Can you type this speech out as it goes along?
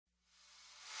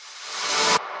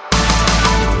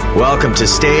Welcome to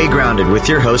Stay Grounded with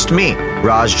your host, me,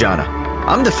 Raj Jana.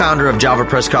 I'm the founder of Java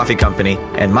Press Coffee Company,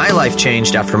 and my life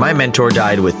changed after my mentor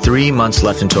died with 3 months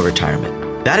left until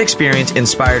retirement. That experience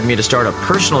inspired me to start a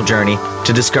personal journey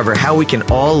to discover how we can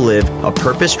all live a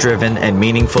purpose-driven and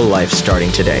meaningful life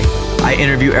starting today. I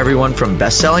interview everyone from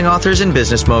best-selling authors and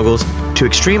business moguls to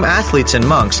extreme athletes and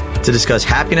monks to discuss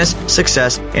happiness,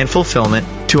 success, and fulfillment,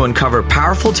 to uncover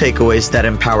powerful takeaways that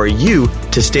empower you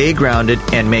to stay grounded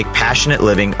and make passionate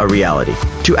living a reality.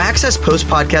 To access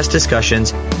post-podcast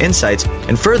discussions, insights,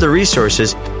 and further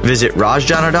resources, visit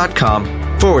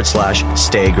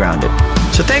rajjana.com/stay grounded.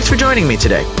 So thanks for joining me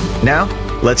today. Now,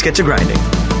 let's get to grinding.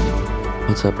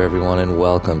 What's up, everyone, and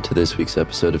welcome to this week's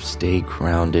episode of Stay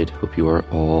Grounded. Hope you are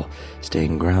all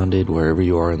staying grounded wherever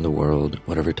you are in the world,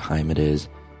 whatever time it is,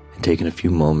 and taking a few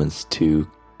moments to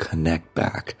connect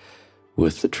back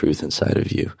with the truth inside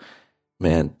of you.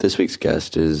 Man, this week's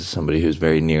guest is somebody who's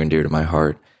very near and dear to my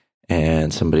heart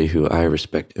and somebody who I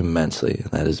respect immensely,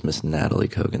 and that is Miss Natalie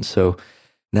Kogan. So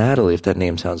Natalie, if that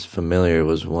name sounds familiar,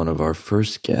 was one of our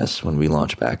first guests when we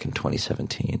launched back in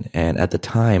 2017. And at the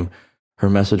time, her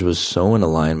message was so in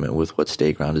alignment with what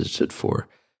Stay Grounded stood for.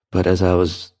 But as I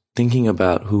was thinking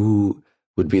about who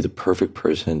would be the perfect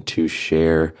person to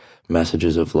share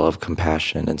messages of love,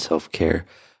 compassion, and self-care,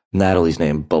 Natalie's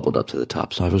name bubbled up to the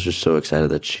top. So I was just so excited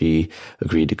that she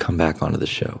agreed to come back onto the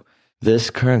show. This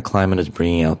current climate is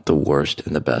bringing out the worst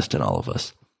and the best in all of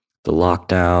us. The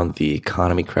lockdown, the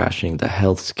economy crashing, the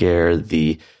health scare,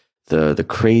 the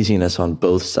craziness on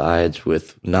both sides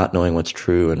with not knowing what's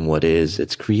true and what is,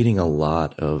 it's creating a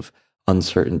lot of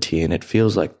uncertainty, and it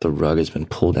feels like the rug has been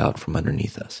pulled out from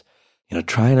underneath us. You know,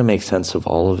 trying to make sense of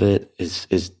all of it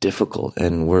is difficult,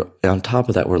 and we're on top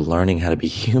of that, we're learning how to be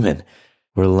human.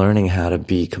 We're learning how to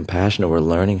be compassionate. We're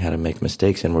learning how to make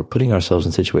mistakes, and we're putting ourselves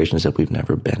in situations that we've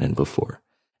never been in before.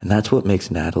 And that's what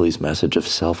makes Natalie's message of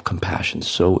self-compassion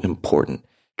so important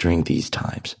during these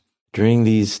times. During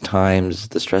these times,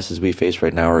 the stresses we face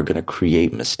right now are going to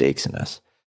create mistakes in us.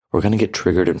 We're going to get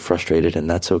triggered and frustrated, and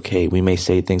that's okay. We may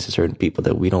say things to certain people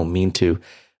that we don't mean to,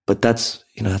 but that's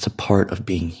a part of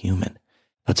being human.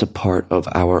 That's a part of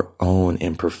our own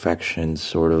imperfections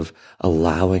sort of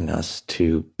allowing us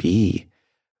to be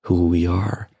who we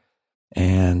are.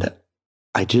 And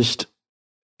I just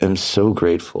am so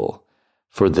grateful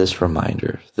for this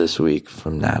reminder this week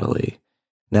from Natalie.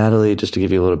 Natalie, just to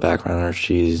give you a little background on her,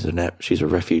 she's a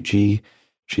refugee,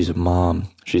 she's a mom,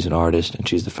 she's an artist, and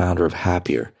she's the founder of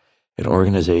Happier, an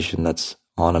organization that's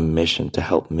on a mission to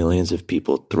help millions of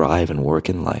people thrive and work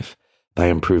in life by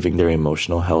improving their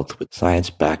emotional health with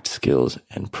science-backed skills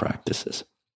and practices.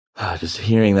 Just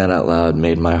hearing that out loud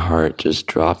made my heart just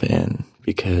drop in,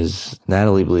 because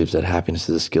Natalie believes that happiness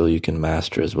is a skill you can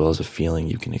master as well as a feeling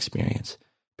you can experience.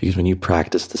 Because when you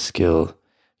practice the skill,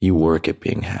 you work at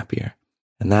being happier.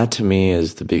 And that to me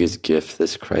is the biggest gift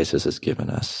this crisis has given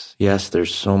us. Yes,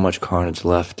 there's so much carnage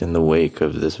left in the wake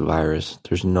of this virus.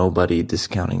 There's nobody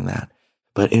discounting that.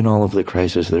 But in all of the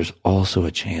crisis, there's also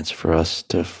a chance for us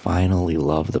to finally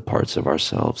love the parts of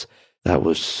ourselves that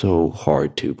was so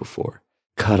hard to before.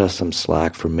 Cut us some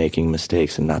slack for making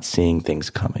mistakes and not seeing things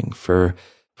coming, for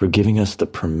giving us the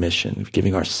permission,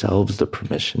 giving ourselves the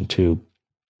permission to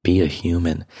be a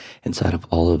human inside of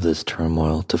all of this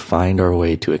turmoil, to find our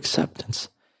way to acceptance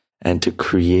and to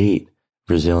create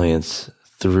resilience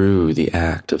through the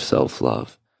act of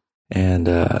self-love. And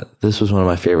this was one of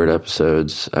my favorite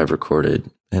episodes I've recorded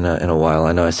in a while.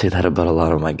 I know I say that about a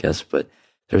lot of my guests, but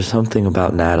there's something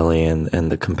about Natalie and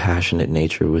the compassionate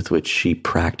nature with which she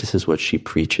practices what she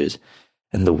preaches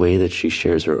and the way that she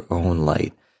shares her own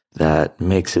light that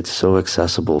makes it so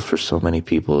accessible for so many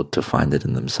people to find it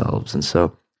in themselves. And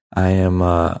so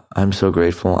I'm so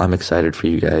grateful. I'm excited for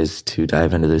you guys to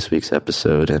dive into this week's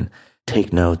episode and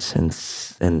take notes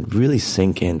and really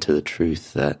sink into the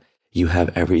truth that you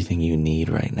have everything you need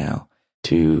right now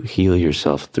to heal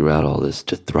yourself throughout all this,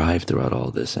 to thrive throughout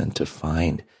all this, and to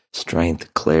find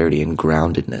strength, clarity, and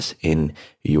groundedness in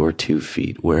your 2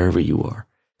 feet, wherever you are.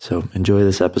 So enjoy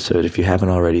this episode. If you haven't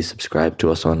already, subscribe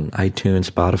to us on iTunes,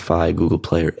 Spotify, Google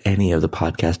Play, or any of the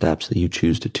podcast apps that you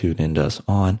choose to tune into us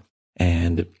on.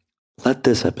 And let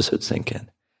this episode sink in.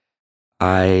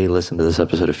 I listened to this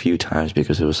episode a few times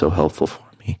because it was so helpful for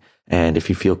me. And if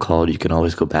you feel called, you can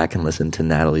always go back and listen to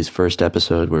Natalie's first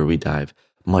episode where we dive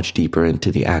much deeper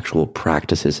into the actual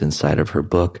practices inside of her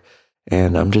book.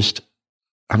 And I'm just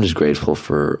grateful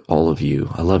for all of you.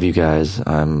 I love you guys.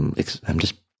 I'm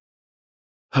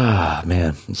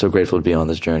so grateful to be on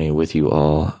this journey with you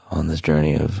all, on this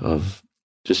journey of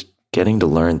just getting to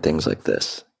learn things like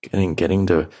this, getting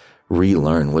to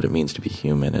relearn what it means to be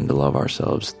human and to love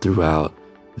ourselves throughout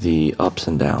the ups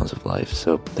and downs of life.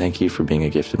 So thank you for being a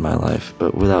gift in my life.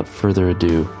 But without further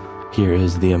ado, here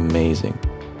is the amazing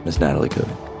Miss Natalie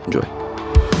Cody. Enjoy.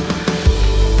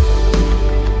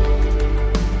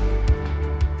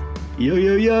 Yo,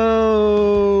 yo,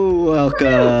 yo!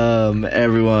 Welcome,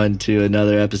 everyone, to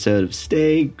another episode of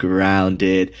Stay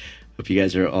Grounded. Hope you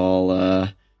guys are all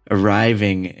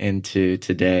arriving into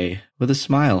today with a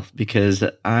smile, because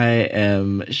I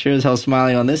am sure as hell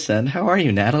smiling on this end. How are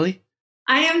you, Natalie?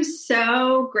 I am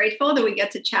so grateful that we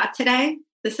get to chat today.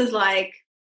 This is like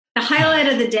the highlight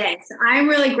of the day. So I'm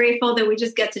really grateful that we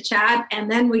just get to chat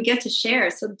and then we get to share.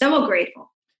 So double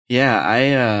grateful. Yeah,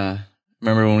 I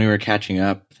remember when we were catching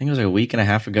up, I think it was like a week and a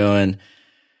half ago, and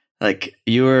like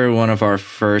you were one of our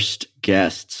first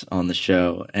guests on the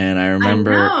show. And I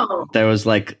remember there was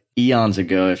like eons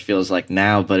ago, it feels like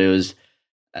now, but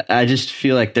I just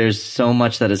feel like there's so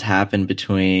much that has happened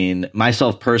between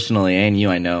myself personally and you,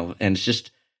 I know. And it's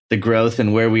just the growth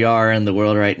and where we are in the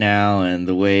world right now and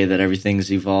the way that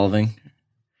everything's evolving,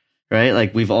 right?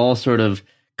 Like we've all sort of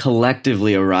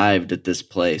collectively arrived at this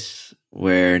place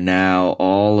where now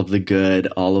all of the good,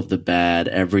 all of the bad,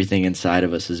 everything inside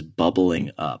of us is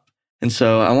bubbling up. And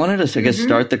so I wanted to, I guess,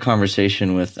 start the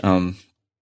conversation with,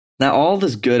 now all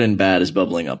this good and bad is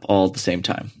bubbling up all at the same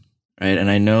time, right?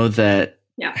 And I know that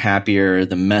Happier,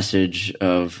 the message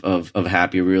of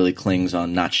Happier really clings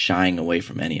on not shying away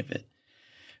from any of it,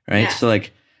 right? Yes. So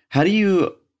like, how do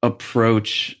you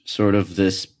approach sort of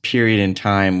this period in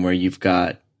time where you've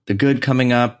got the good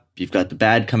coming up, you've got the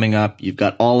bad coming up, you've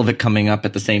got all of it coming up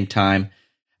at the same time?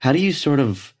 How do you sort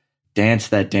of dance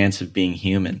that dance of being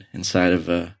human inside of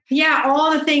a... Yeah,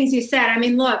 all the things you said. I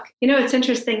mean, look, it's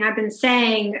interesting. I've been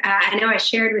saying, I know I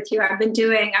shared with you, I've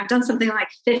done something like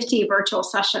 50 virtual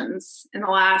sessions in the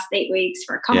last 8 weeks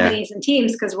for companies and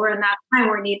teams, because we're in that time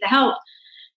where we need the help.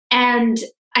 And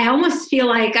I almost feel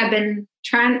like I've been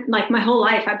trying, like my whole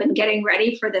life, I've been getting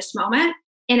ready for this moment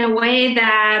in a way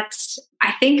that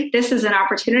I think this is an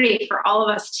opportunity for all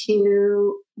of us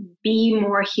to be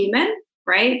more human,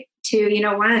 right?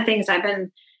 One of the things I've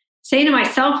been saying to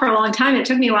myself for a long time, it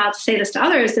took me a while to say this to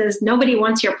others, is nobody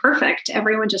wants you're perfect.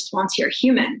 Everyone just wants you're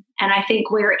human. And I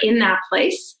think we're in that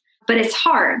place, but it's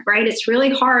hard, right? It's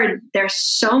really hard. There's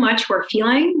so much we're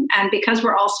feeling. And because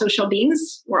we're all social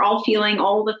beings, we're all feeling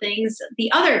all the things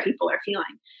the other people are feeling.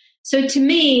 So to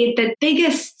me, the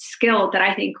biggest skill that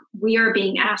I think we are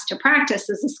being asked to practice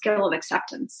is the skill of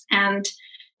acceptance. And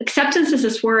acceptance is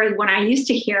this word, when I used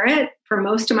to hear it for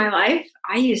most of my life,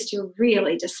 I used to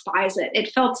really despise it.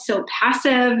 It felt so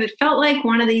passive. It felt like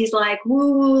one of these like,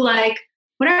 woo, like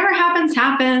whatever happens,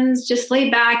 happens, just lay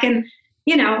back. And,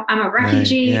 I'm a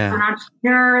refugee, I'm an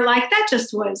entrepreneur. Like that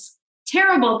just was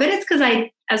terrible. But it's because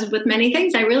as with many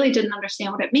things, I really didn't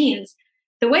understand what it means.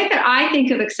 The way that I think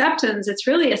of acceptance, it's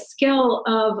really a skill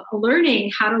of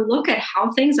learning how to look at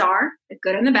how things are, the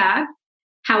good and the bad,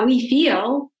 how we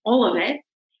feel, all of it,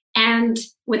 and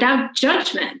without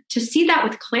judgment, to see that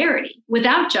with clarity,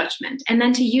 without judgment, and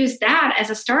then to use that as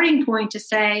a starting point to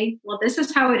say, well, this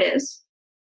is how it is.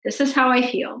 This is how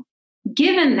I feel.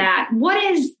 Given that, what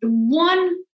is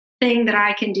one thing that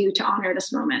I can do to honor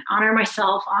this moment, honor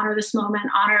myself, honor this moment,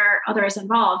 honor others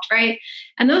involved, right?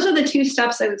 And those are the two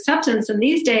steps of acceptance. And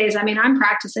these days, I mean, I'm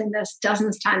practicing this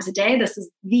dozens of times a day. This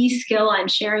is the skill I'm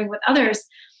sharing with others.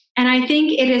 And I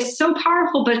think it is so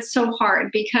powerful, but it's so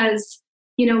hard because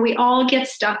we all get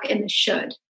stuck in the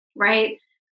should, right?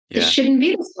 Yeah. It shouldn't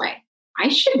be this way. I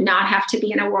should not have to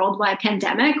be in a worldwide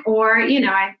pandemic. Or,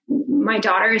 my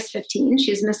daughter is 15.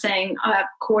 She's missing a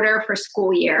quarter of her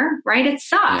school year, right? It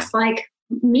sucks. Yeah. Like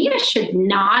Mia should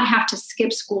not have to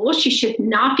skip school. She should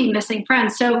not be missing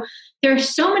friends. So there are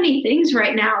so many things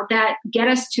right now that get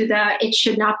us to it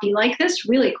should not be like this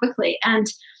really quickly. And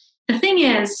the thing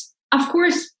is, of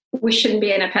course, we shouldn't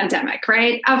be in a pandemic,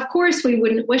 right? Of course, we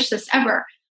wouldn't wish this ever.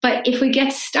 But if we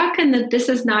get stuck in that this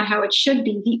is not how it should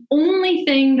be, the only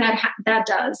thing that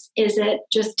does is it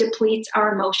just depletes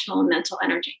our emotional and mental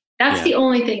energy. That's the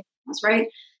only thing, right?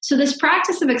 So this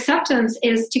practice of acceptance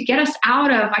is to get us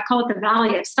out of, I call it the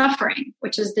valley of suffering,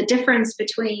 which is the distance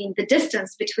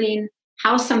between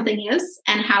how something is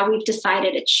and how we've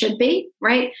decided it should be,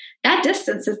 right? That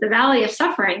distance is the valley of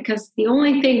suffering, because the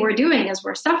only thing we're doing is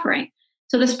we're suffering.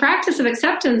 So this practice of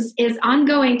acceptance is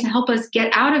ongoing to help us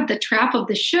get out of the trap of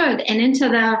the should and into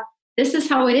this is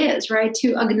how it is, right?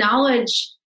 To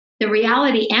acknowledge the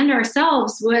reality and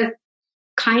ourselves with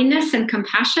kindness and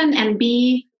compassion, and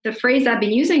be, the phrase I've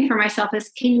been using for myself is,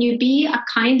 can you be a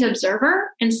kind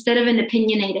observer instead of an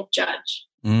opinionated judge,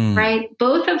 right?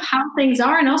 Both of how things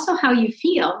are and also how you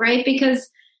feel, right? Because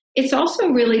it's also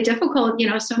really difficult,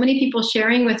 so many people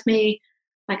sharing with me,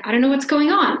 like, I don't know what's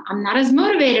going on. I'm not as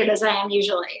motivated as I am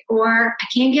usually, or I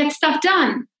can't get stuff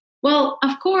done. Well,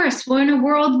 of course, we're in a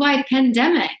worldwide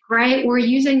pandemic, right? We're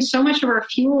using so much of our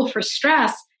fuel for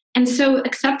stress. And so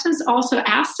acceptance also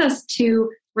asked us to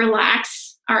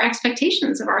relax our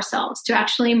expectations of ourselves, to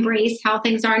actually embrace how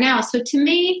things are now. So to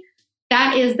me,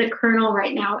 that is the kernel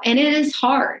right now. And it is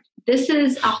hard. This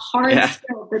is a hard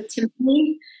skill. But to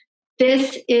me,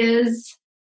 this is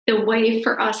the way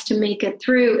for us to make it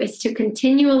through, is to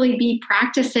continually be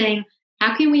practicing.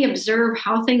 How can we observe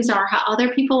how things are, how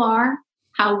other people are,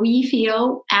 how we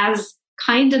feel as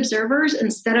kind observers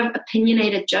instead of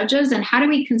opinionated judges? And how do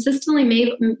we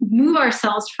consistently move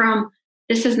ourselves from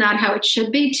this is not how it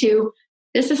should be to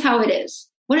this is how it is?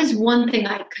 What is one thing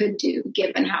I could do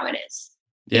given how it is?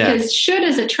 Yeah. Because should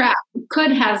is a trap.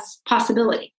 Could has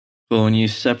possibility. Well, when you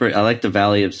separate, I like the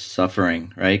valley of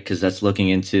suffering, right? Because that's looking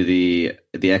into the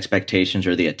expectations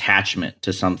or the attachment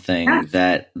to something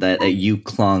that you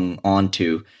clung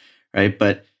onto, right?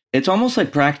 But it's almost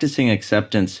like practicing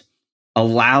acceptance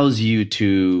allows you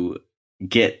to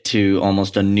get to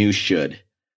almost a new should.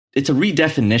 It's a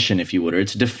redefinition, if you would, or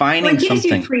it's defining something. It gives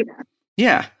you freedom.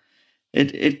 Yeah,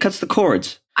 it cuts the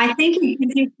cords. I think it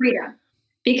gives you freedom,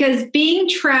 because being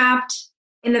trapped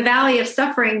in the valley of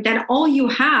suffering, then all you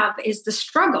have is the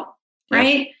struggle,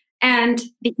 right? And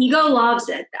the ego loves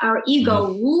it. Our ego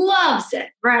loves it,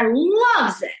 right?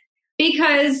 Loves it.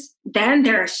 Because then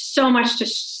there's so much to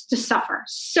suffer,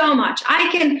 so much.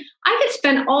 I could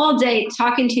spend all day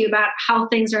talking to you about how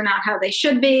things are not how they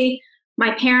should be.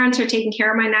 My parents are taking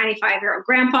care of my 95-year-old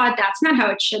grandpa. That's not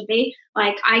how it should be.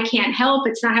 Like, I can't help.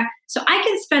 It's not how. So I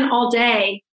can spend all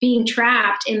day being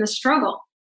trapped in the struggle.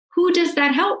 Who does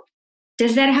that help?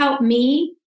 Does that help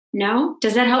me? No.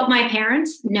 Does that help my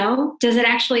parents? No. Does it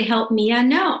actually help Mia?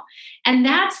 No. And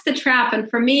that's the trap. And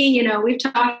for me, we've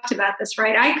talked about this,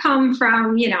 right? I come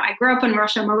from, I grew up in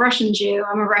Russia. I'm a Russian Jew.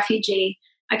 I'm a refugee.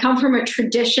 I come from a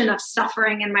tradition of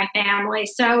suffering in my family.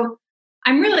 So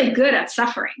I'm really good at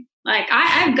suffering. Like,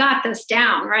 I've got this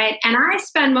down, right? And I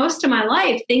spend most of my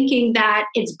life thinking that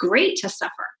it's great to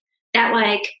suffer, that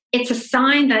like it's a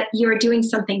sign that you're doing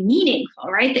something meaningful,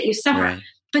 right? That you suffer. Right.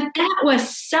 But that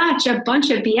was such a bunch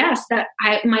of BS that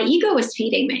my ego was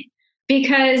feeding me,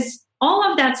 because all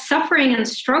of that suffering and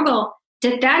struggle,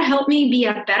 did that help me be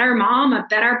a better mom, a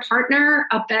better partner,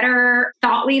 a better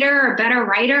thought leader, a better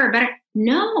writer,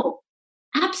 No,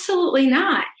 absolutely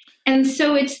not. And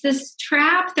so it's this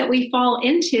trap that we fall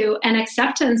into, and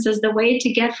acceptance is the way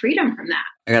to get freedom from that.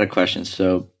 I got a question.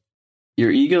 So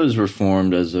your egos were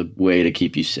formed as a way to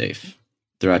keep you safe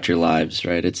throughout your lives,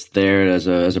 right? It's there as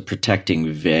a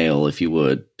protecting veil, if you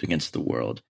would, against the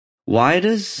world. Why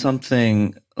does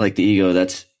something like the ego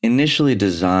that's initially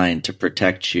designed to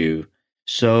protect you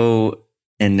so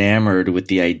enamored with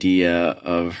the idea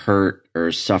of hurt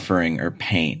or suffering or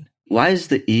pain? Why is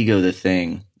the ego the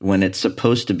thing when it's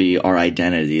supposed to be our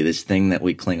identity, this thing that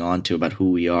we cling on to about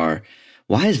who we are?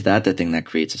 Why is that the thing that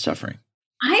creates the suffering?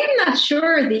 I am not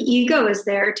sure the ego is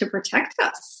there to protect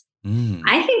us.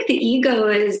 I think the ego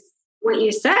is what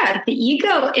you said. The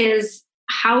ego is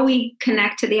how we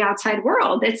connect to the outside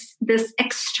world. It's this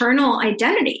external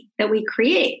identity that we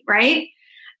create, right?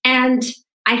 And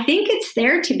I think it's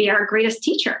there to be our greatest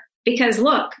teacher, because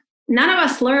look, none of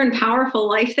us learn powerful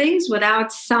life things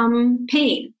without some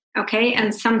pain, okay,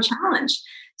 and some challenge.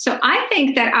 So I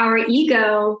think that our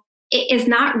ego is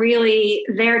not really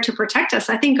there to protect us.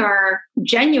 I think our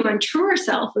genuine, truer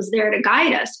self is there to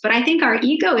guide us. But I think our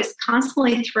ego is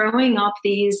constantly throwing up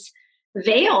these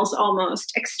veils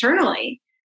almost externally.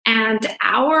 And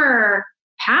our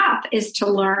path is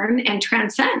to learn and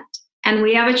transcend. And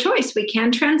we have a choice. We can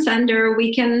transcend, or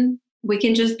we can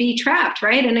just be trapped,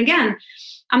 right? And again,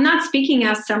 I'm not speaking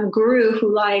as some guru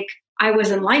who I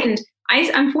was enlightened.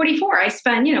 I'm 44. I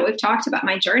spent, we've talked about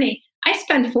my journey. I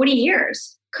spent 40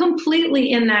 years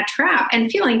completely in that trap and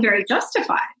feeling very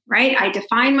justified, right? I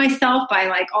define myself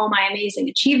by all my amazing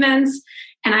achievements.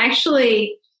 And I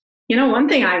actually, one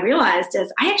thing I realized is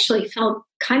I actually felt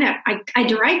I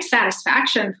derived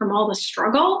satisfaction from all the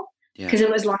struggle, because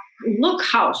it was like, look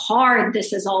how hard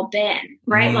this has all been,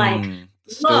 right?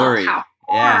 Look how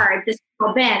hard this has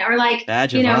all been. Or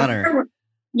badge of honor.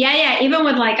 Yeah. Even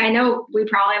with I know we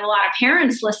probably have a lot of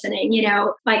parents listening,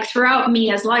 throughout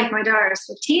Mia's life. My daughter is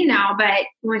 15 now, but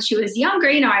when she was younger,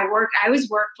 I always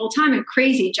worked full time in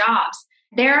crazy jobs.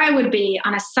 There I would be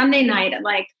on a Sunday night at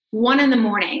 1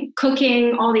 a.m,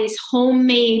 cooking all these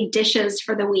homemade dishes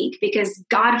for the week, because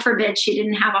God forbid she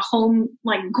didn't have a home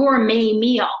gourmet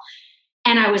meal.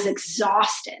 And I was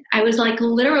exhausted. I was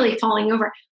literally falling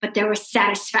over. but there was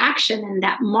satisfaction in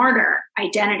that martyr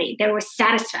identity. There was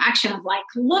satisfaction of like,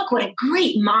 look what a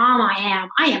great mom I am.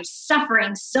 I am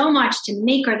suffering so much to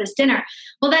make her this dinner.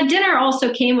 Well, that dinner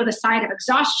also came with a side of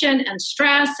exhaustion and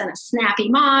stress and a snappy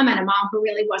mom and a mom who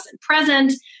really wasn't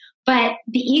present. But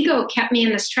the ego kept me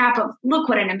in this trap of, look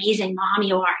what an amazing mom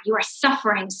you are. You are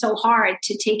suffering so hard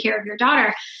to take care of your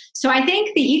daughter. So I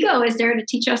think the ego is there to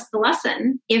teach us the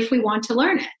lesson if we want to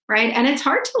learn it, right? And it's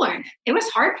hard to learn it. It was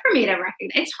hard for me to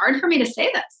recognize. It's hard for me to say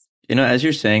this. You know, as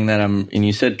you're saying that, and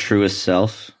you said truest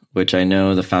self, which I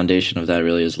know the foundation of that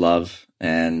really is love.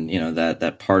 And, you know,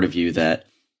 that part of you that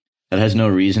has no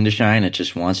reason to shine. It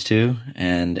just wants to,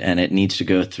 and it needs to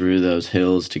go through those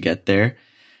hills to get there.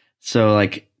 So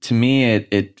like, to me,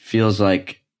 it feels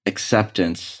like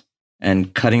acceptance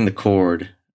and cutting the cord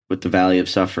with the valley of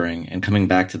suffering and coming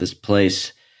back to this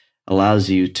place allows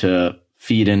you to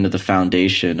feed into the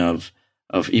foundation of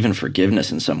even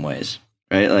forgiveness in some ways,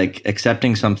 right? Like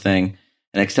accepting something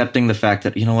and accepting the fact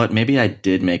that, you know what, maybe I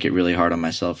did make it really hard on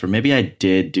myself, or maybe I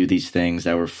did do these things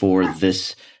that were for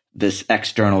this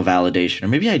external validation, or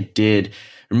maybe I did,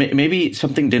 or maybe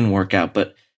something didn't work out,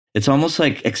 but it's almost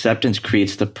like acceptance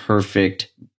creates the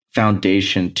perfect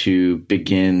foundation to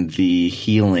begin the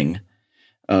healing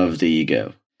of the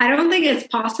ego. I don't think it's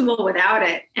possible without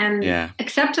it. And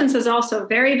acceptance is also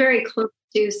very, very close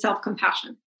to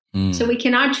self-compassion. So we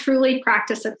cannot truly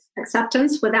practice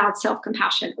acceptance without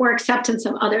self-compassion, or acceptance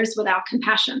of others without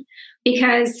compassion,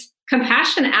 because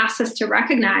compassion asks us to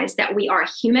recognize that we are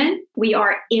human, we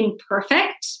are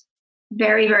imperfect.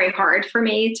 Very, very hard for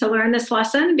me to learn this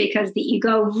lesson because the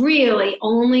ego really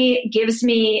only gives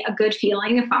me a good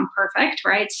feeling if I'm perfect,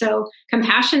 right? So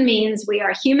compassion means we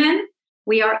are human,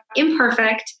 we are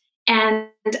imperfect, and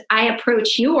I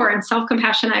approach you, or in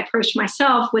self-compassion, I approach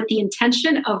myself with the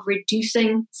intention of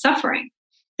reducing suffering.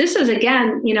 This is,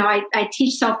 again, you know, I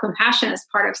teach self-compassion as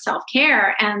part of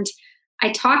self-care, and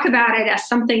I talk about it as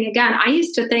something, again, I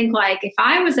used to think like if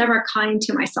I was ever kind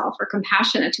to myself or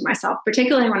compassionate to myself,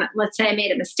 particularly when, let's say I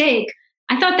made a mistake,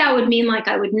 I thought that would mean like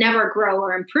I would never grow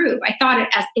or improve. I thought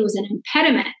it was an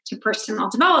impediment to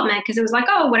personal development because it was like,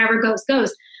 oh, whatever goes,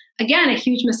 goes. Again, a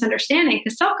huge misunderstanding,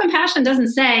 because self-compassion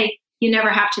doesn't say you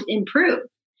never have to improve.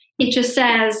 It just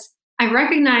says, I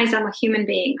recognize I'm a human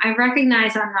being. I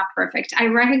recognize I'm not perfect. I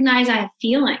recognize I have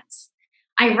feelings.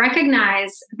 I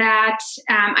recognize that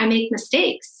I make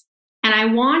mistakes, and I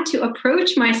want to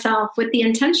approach myself with the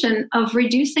intention of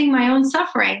reducing my own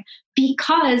suffering,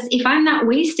 because if I'm not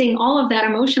wasting all of that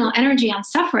emotional energy on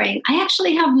suffering, I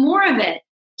actually have more of it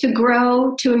to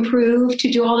grow, to improve,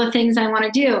 to do all the things I want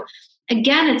to do.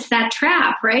 Again, it's that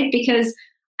trap, right? Because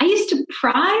I used to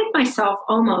pride myself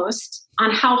almost on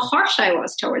how harsh I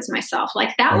was towards myself.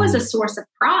 Like that was a source of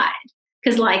pride.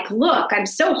 Because like, look, I'm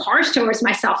so harsh towards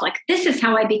myself. Like, this is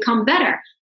how I become better.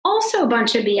 Also a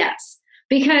bunch of BS.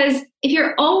 Because if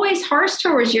you're always harsh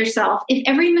towards yourself, if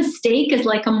every mistake is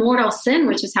like a mortal sin,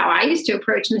 which is how I used to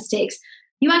approach mistakes,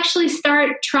 you actually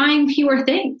start trying fewer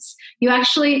things. You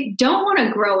actually don't want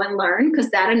to grow and learn because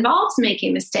that involves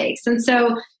making mistakes. And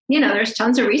so, you know, there's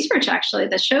tons of research actually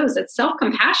that shows that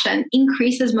self-compassion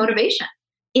increases motivation.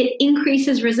 It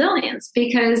increases resilience,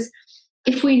 because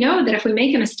if we know that if we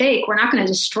make a mistake, we're not going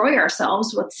to destroy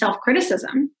ourselves with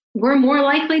self-criticism, we're more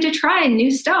likely to try new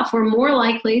stuff. We're more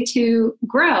likely to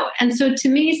grow. And so to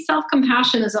me,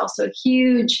 self-compassion is also a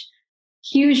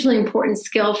hugely important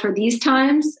skill for these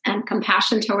times, and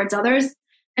compassion towards others.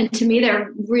 And to me,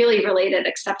 they're really related,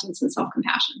 acceptance and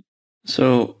self-compassion.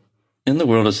 So in the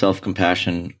world of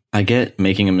self-compassion, I get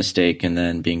making a mistake and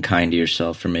then being kind to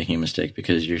yourself for making a mistake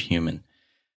because you're human.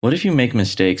 What if you make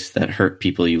mistakes that hurt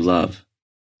people you love?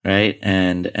 Right.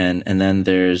 And then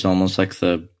there's almost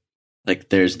like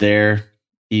there's their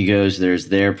egos, there's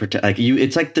their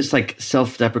it's like this like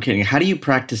self-deprecating. How do you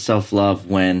practice self-love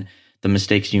when the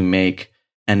mistakes you make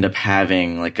end up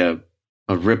having like a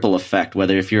ripple effect?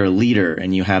 Whether if you're a leader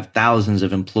and you have thousands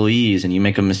of employees and you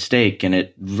make a mistake, and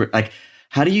it like,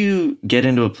 how do you get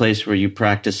into a place where you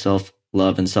practice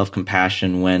self-love and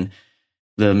self-compassion when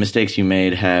the mistakes you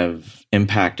made have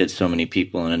impacted so many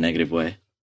people in a negative way?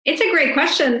 It's a great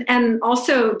question. And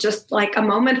also just like a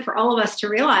moment for all of us to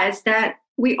realize that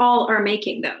we all are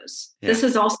making those. Yeah. This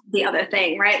is also the other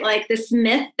thing, right? Like this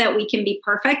myth that we can be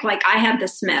perfect. Like I had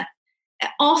this myth,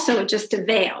 also just a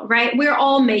veil, right? We're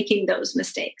all making those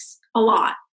mistakes a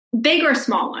lot, big or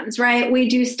small ones, right? We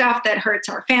do stuff that hurts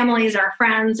our families, our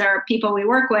friends, our people we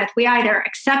work with. We either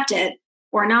accept it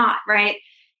or not, right?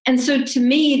 And so to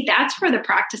me, that's where the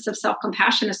practice of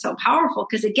self-compassion is so powerful.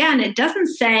 Because again, it doesn't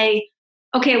say,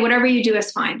 okay, whatever you do is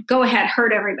fine. Go ahead,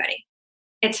 hurt everybody.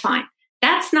 It's fine.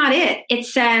 That's not it. It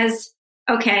says,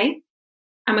 okay,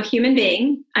 I'm a human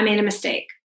being. I made a mistake.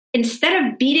 Instead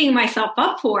of beating myself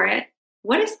up for it,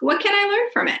 what can I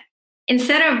learn from it?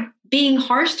 Instead of being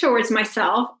harsh towards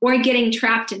myself or getting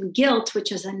trapped in guilt,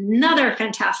 which is another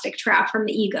fantastic trap from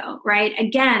the ego, right?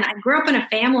 Again, I grew up in a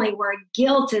family where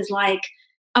guilt is like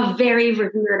a very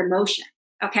revered emotion,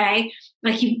 okay?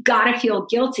 Like you gotta feel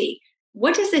guilty.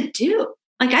 What does it do?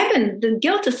 Like the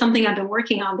guilt is something I've been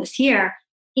working on this year.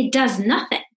 It does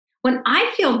nothing. When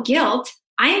I feel guilt,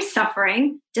 I am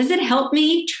suffering. Does it help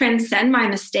me transcend my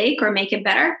mistake or make it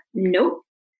better? Nope,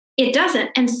 it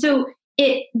doesn't. And so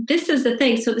this is the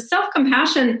thing. So the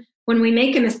self-compassion, when we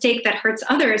make a mistake that hurts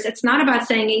others, it's not about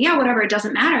saying, yeah, whatever, it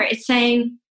doesn't matter. It's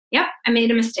saying, yep, I made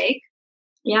a mistake.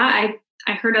 Yeah,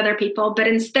 I hurt other people. But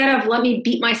instead of let me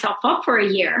beat myself up for a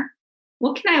year,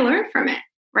 what can I learn from it?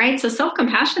 Right? So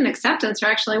self-compassion and acceptance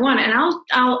are actually one. And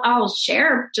I'll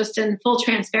share just in full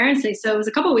transparency. So it was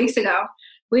a couple of weeks ago.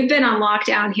 We've been on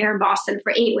lockdown here in Boston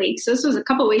for 8 weeks. So this was a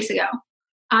couple of weeks ago.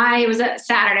 I was at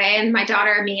Saturday and my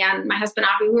daughter, Mia, and my husband,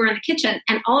 Avi, we were in the kitchen.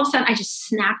 And all of a sudden, I just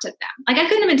snapped at them. Like I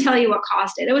couldn't even tell you what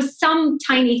caused it. It was some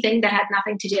tiny thing that had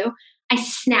nothing to do. I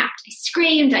snapped. I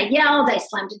screamed. I yelled. I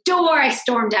slammed the door. I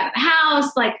stormed out of the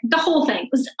house. Like the whole thing. It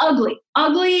was ugly,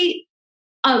 ugly,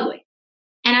 ugly.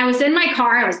 And I was in my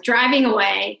car. I was driving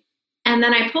away. And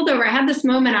then I pulled over. I had this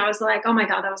moment. I was like, oh my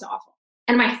God, that was awful.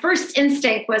 And my first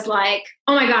instinct was like,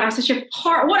 oh my God, I'm such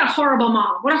what a horrible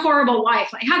mom. What a horrible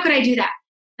wife. Like, how could I do that?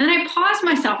 And then I paused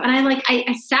myself and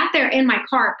I sat there in my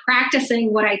car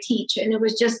practicing what I teach. And it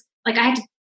was just like, I had to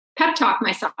pep talk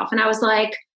myself. And I was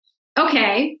like,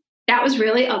 okay, that was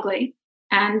really ugly.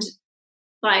 And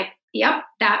like, yep,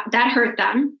 that hurt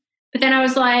them. But then I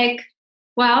was like,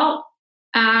 well,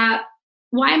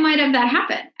 why might have that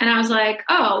happened? And I was like,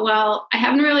 oh, well, I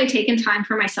haven't really taken time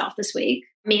for myself this week.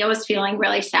 Mia was feeling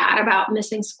really sad about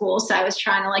missing school. So I was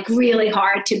trying to like really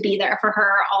hard to be there for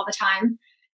her all the time.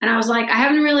 And I was like, I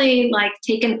haven't really like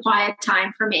taken quiet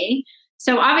time for me.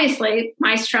 So obviously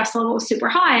my stress level was super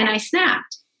high and I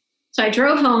snapped. So I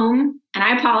drove home and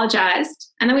I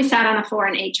apologized. And then we sat on the floor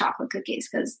and ate chocolate cookies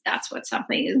because that's what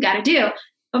something you've got to do.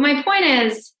 But my point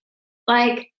is,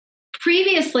 like,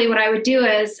 previously what I would do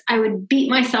is I would beat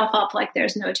myself up like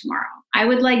there's no tomorrow. I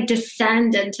would like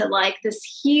descend into like this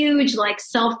huge like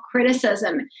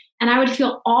self-criticism and I would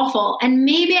feel awful. And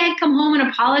maybe I'd come home and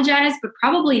apologize, but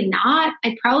probably not.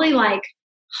 I'd probably like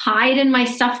hide in my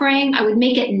suffering. I would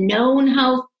make it known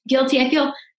how guilty I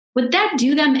feel. Would that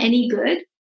do them any good?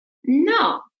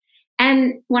 No.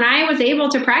 And when I was able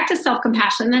to practice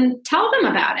self-compassion, then tell them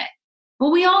about it.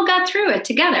 Well, we all got through it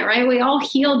together, right? We all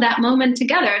healed that moment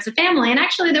together as a family. And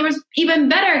actually there was even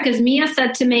better because Mia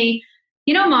said to me,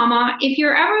 you know, Mama, if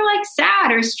you're ever like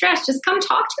sad or stressed, just come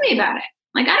talk to me about it.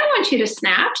 Like, I don't want you to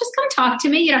snap. Just come talk to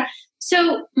me. You know,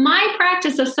 so my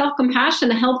practice of self-compassion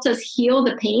helped us heal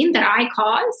the pain that I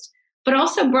caused, but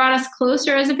also brought us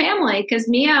closer as a family because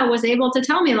Mia was able to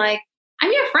tell me, like,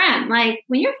 I'm your friend. Like,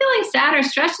 when you're feeling sad or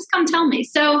stressed, just come tell me.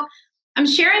 So I'm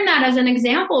sharing that as an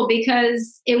example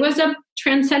because it was a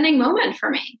transcending moment for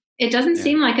me. It doesn't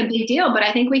seem like a big deal, but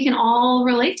I think we can all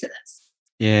relate to this.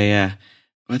 Yeah.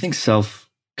 I think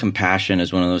self-compassion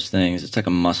is one of those things. It's like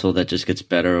a muscle that just gets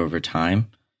better over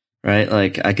time, right?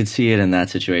 Like I could see it in that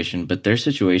situation, but there's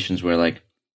situations where like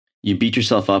you beat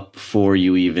yourself up before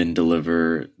you even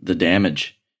deliver the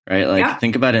damage, right? Like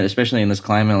think about it, especially in this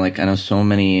climate. Like I know so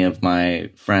many of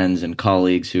my friends and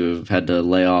colleagues who have had to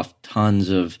lay off tons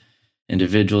of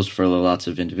individuals, furlough lots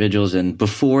of individuals. And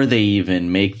before they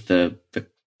even make the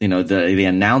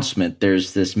announcement,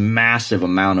 there's this massive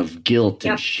amount of guilt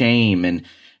and shame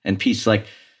and peace. Like,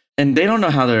 and they don't know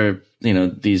how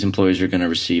these employees are going to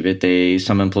receive it.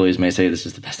 Some employees may say, this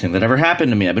is the best thing that ever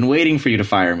happened to me. I've been waiting for you to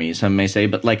fire me. Some may say,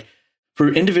 but like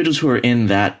for individuals who are in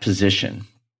that position,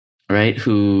 right,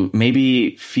 who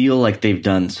maybe feel like they've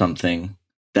done something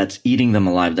that's eating them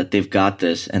alive, that they've got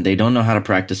this, and they don't know how to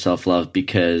practice self-love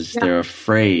because they're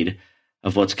afraid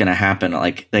of what's going to happen.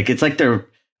 Like it's like they're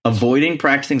avoiding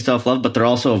practicing self-love, but they're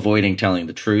also avoiding telling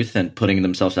the truth and putting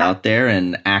themselves out there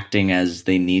and acting as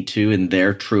they need to in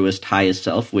their truest, highest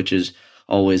self, which is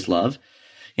always love.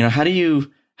 You know, how do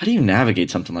you navigate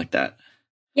something like that?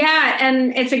 Yeah,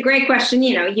 and it's a great question.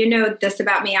 You know this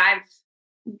about me.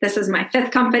 This is my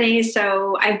 5th company,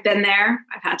 so I've been there.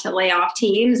 I've had to lay off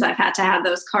teams. I've had to have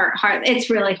those hard.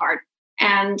 It's really hard.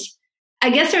 And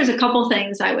I guess there's a couple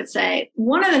things I would say.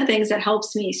 One of the things that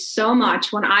helps me so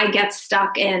much when I get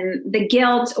stuck in the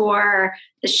guilt or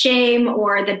the shame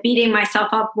or the beating myself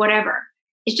up, whatever,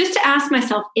 is just to ask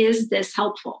myself, is this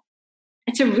helpful?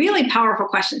 It's a really powerful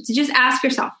question to just ask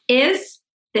yourself, is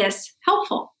this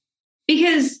helpful?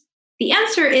 Because The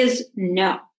answer is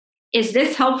no. Is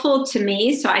this helpful to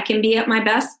me so I can be at my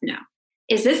best? No.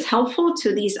 Is this helpful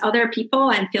to these other people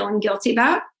and feeling guilty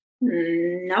about?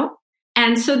 No.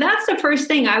 And so that's the first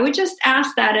thing. I would just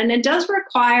ask that. And it does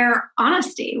require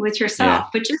honesty with yourself,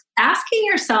 but just asking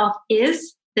yourself,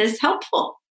 is this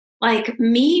helpful? Like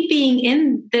me being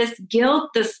in this guilt,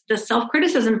 this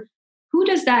self-criticism, who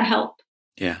does that help?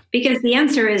 Yeah. Because the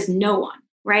answer is no one,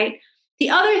 right? The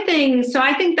other thing, so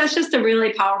I think that's just a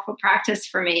really powerful practice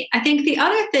for me. I think the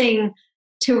other thing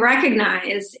to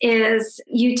recognize is,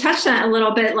 you touched on it a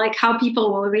little bit, like how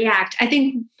people will react. I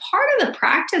think part of the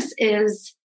practice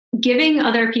is giving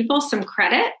other people some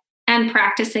credit and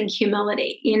practicing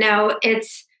humility.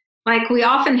 It's like we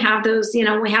often have those,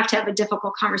 we have to have a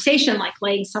difficult conversation, like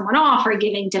laying someone off or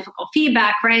giving difficult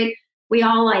feedback, right? We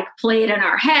all like play it in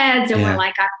our heads and we're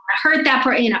like, I hurt that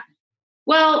person,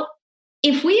 Well,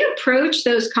 if we approach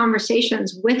those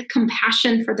conversations with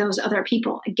compassion for those other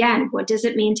people, again, what does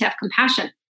it mean to have compassion?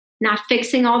 Not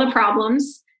fixing all the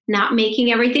problems, not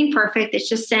making everything perfect. It's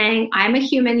just saying, I'm a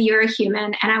human, you're a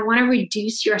human, and I want to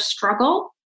reduce your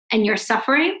struggle and your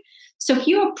suffering. So if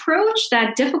you approach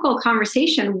that difficult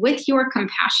conversation with your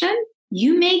compassion,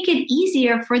 you make it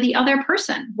easier for the other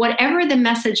person, whatever the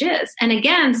message is. And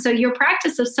again, so your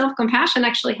practice of self-compassion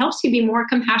actually helps you be more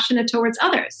compassionate towards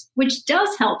others, which does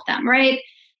help them, right?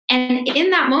 And in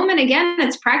that moment, again,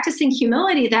 it's practicing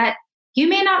humility that you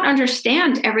may not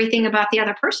understand everything about the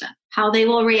other person, how they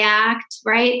will react,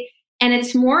 right? And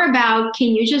it's more about, can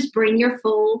you just bring your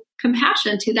full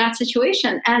compassion to that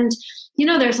situation? And,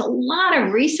 there's a lot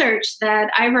of research that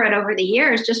I've read over the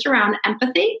years just around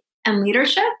empathy and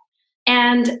leadership.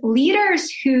 And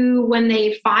leaders who, when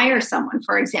they fire someone,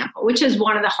 for example, which is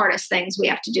one of the hardest things we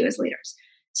have to do as leaders.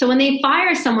 So when they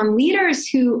fire someone, leaders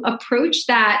who approach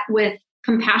that with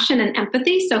compassion and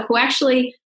empathy, so who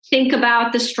actually think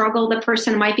about the struggle the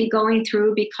person might be going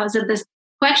through because of this,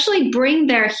 who actually bring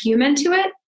their human to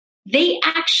it, they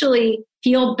actually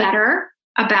feel better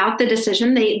about the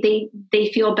decision.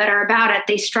 They feel better about it.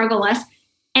 They struggle less.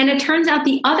 And it turns out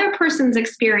the other person's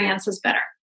experience is better.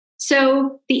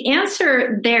 So the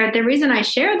answer there, the reason I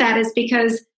share that is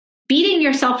because beating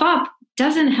yourself up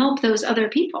doesn't help those other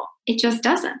people. It just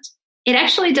doesn't. It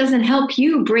actually doesn't help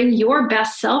you bring your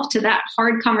best self to that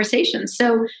hard conversation.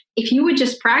 So if you would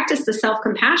just practice the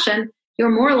self-compassion, you're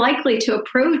more likely to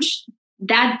approach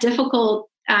that difficult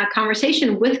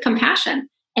conversation with compassion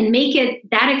and make it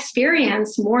that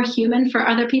experience more human for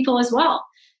other people as well.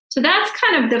 So that's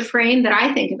kind of the frame that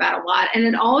I think about a lot. And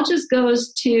it all just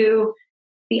goes to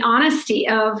the honesty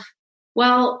of,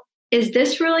 well, is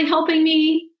this really helping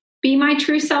me be my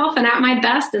true self and at my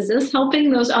best? Is this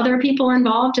helping those other people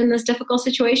involved in this difficult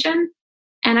situation?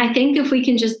 And I think if we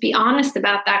can just be honest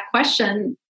about that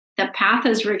question, the path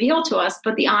is revealed to us,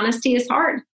 but the honesty is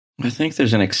hard. I think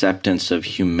there's an acceptance of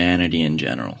humanity in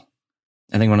general.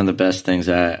 I think one of the best things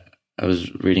I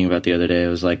was reading about the other day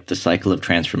was like the cycle of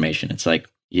transformation. It's like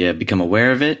you become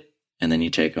aware of it, and then you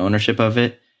take ownership of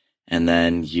it, and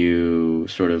then you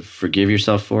sort of forgive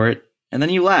yourself for it, and then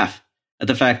you laugh at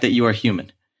the fact that you are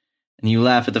human. And you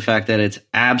laugh at the fact that it's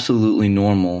absolutely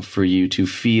normal for you to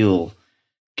feel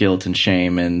guilt and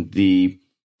shame and the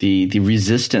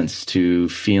resistance to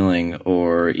feeling,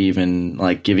 or even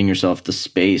like giving yourself the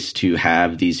space to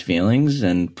have these feelings,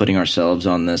 and putting ourselves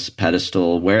on this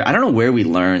pedestal where I don't know where we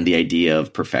learned the idea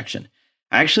of perfection.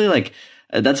 I actually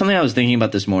that's something I was thinking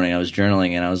about this morning. I was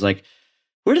journaling and I was like,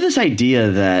 where did this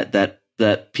idea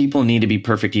that people need to be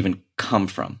perfect even come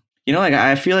from?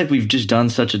 I feel like we've just done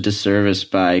such a disservice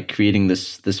by creating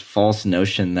this false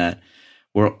notion that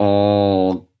we're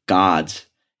all gods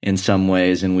in some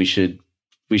ways, and we should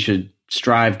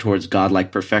strive towards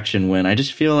godlike perfection, when I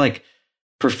just feel like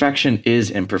perfection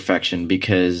is imperfection,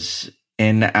 because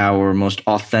in our most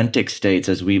authentic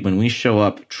states, when we show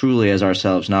up truly as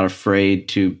ourselves, not afraid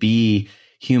to be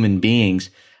human beings,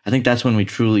 I think that's when we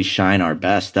truly shine our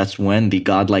best. That's when the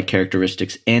godlike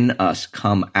characteristics in us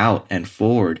come out and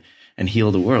forward and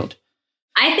heal the world.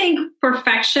 I think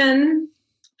perfection,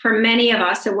 for many of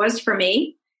us, it was for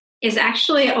me, is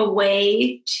actually a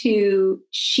way to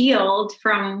shield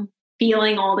from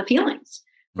feeling all the feelings,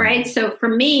 right? So for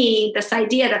me, this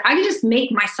idea that I could just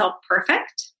make myself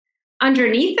perfect,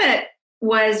 underneath it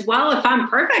was, well, if I'm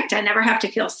perfect, I never have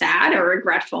to feel sad or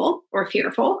regretful or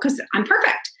fearful because I'm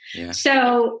perfect. Yeah.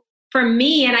 So for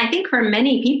me, and I think for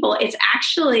many people, it's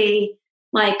actually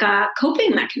like a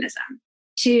coping mechanism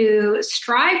to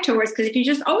strive towards, because if you're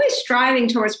just always striving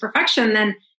towards perfection,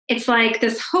 then it's like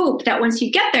this hope that once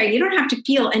you get there, you don't have to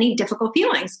feel any difficult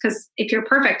feelings, because if you're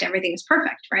perfect, everything is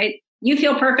perfect, right? you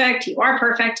feel perfect, you are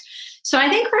perfect. So I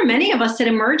think for many of us, it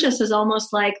emerges as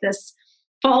almost like this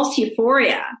false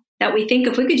euphoria that we think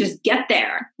if we could just get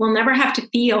there, we'll never have to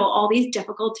feel all these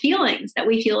difficult feelings that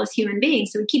we feel as human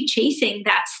beings. So we keep chasing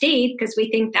that state because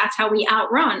we think that's how we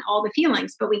outrun all the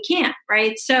feelings, but we can't,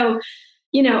 right? So,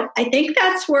 I think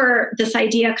that's where this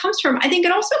idea comes from. I think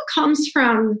it also comes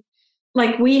from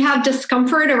like we have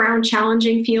discomfort around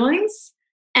challenging feelings.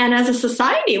 And as a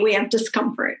society, we have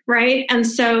discomfort, right? And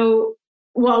so,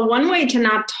 one way to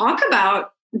not talk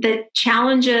about the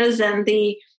challenges and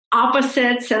the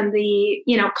opposites and the,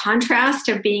 contrast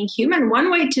of being human,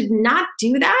 one way to not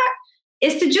do that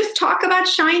is to just talk about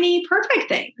shiny, perfect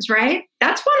things, right?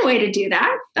 That's one way to do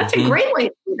that. That's a great way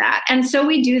to do that. And so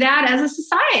we do that as a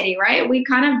society, right? We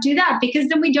kind of do that because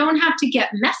then we don't have to get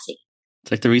messy.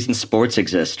 It's like the reason sports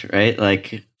exist, right?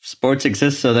 Like sports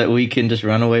exist so that we can just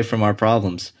run away from our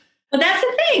problems. Well, that's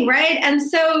the thing, right? And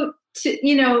so,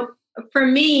 for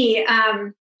me,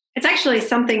 it's actually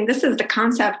something, this is the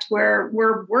concept where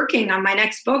we're working on my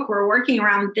next book. We're working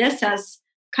around this as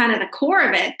kind of the core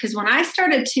of it. Because when I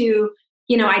started to,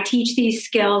 I teach these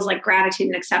skills like gratitude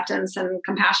and acceptance and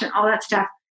compassion, all that stuff.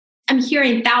 I'm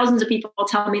hearing thousands of people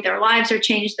tell me their lives are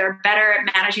changed. They're better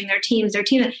at managing their teams,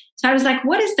 So I was like,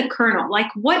 what is the kernel? Like,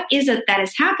 what is it that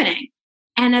is happening?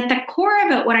 And at the core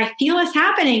of it, what I feel is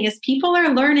happening is people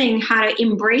are learning how to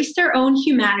embrace their own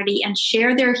humanity and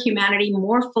share their humanity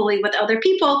more fully with other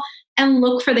people and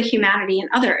look for the humanity in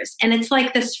others. And it's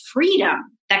like this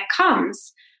freedom that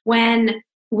comes when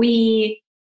we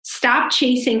stop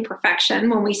chasing perfection,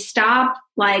 when we stop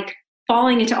like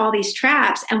falling into all these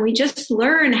traps and we just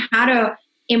learn how to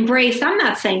embrace, I'm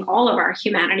not saying all of our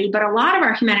humanity, but a lot of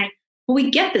our humanity,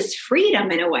 we get this freedom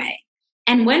in a way.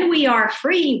 And when we are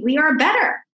free, we are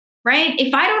better, right?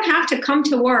 If I don't have to come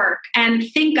to work and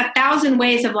think 1,000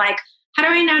 ways of like, how do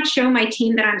I not show my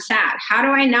team that I'm sad? How do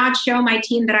I not show my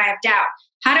team that I have doubt?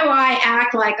 How do I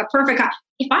act like a perfect,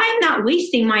 if I'm not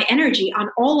wasting my energy on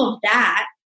all of that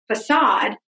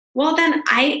facade, well, then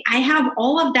I have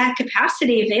all of that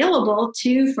capacity available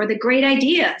for the great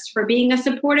ideas, for being a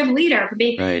supportive leader, for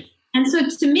being, right. And so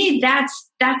to me, that's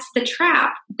the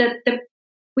trap that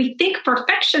we think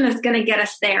perfection is going to get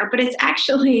us there, but it's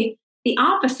actually the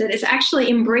opposite. It's actually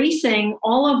embracing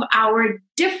all of our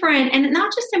different, and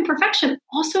not just imperfection,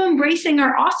 also embracing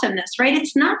our awesomeness, right?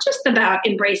 It's not just about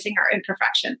embracing our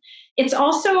imperfection. It's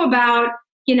also about,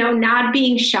 not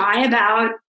being shy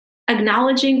about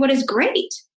acknowledging what is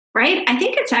great, right? I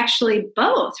think it's actually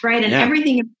both, right? And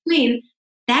everything in between,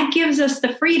 that gives us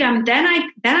the freedom. Then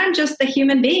I'm just the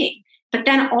human being, but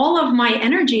then all of my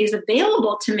energy is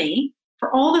available to me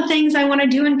for all the things I want to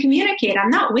do and communicate. I'm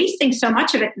not wasting so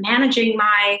much of it managing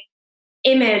my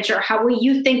image or how will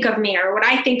you think of me or what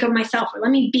I think of myself, or let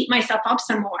me beat myself up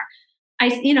some more.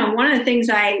 One of the things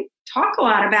I talk a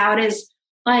lot about is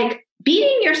like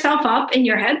beating yourself up in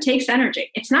your head takes energy.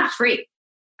 It's not free.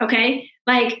 Okay.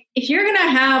 Like if you're going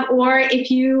to have, or if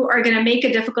you are going to make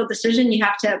a difficult decision, you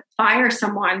have to fire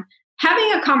someone,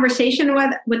 having a conversation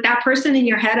with that person in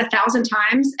your head 1,000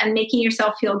 times and making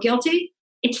yourself feel guilty,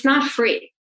 it's not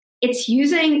free. It's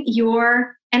using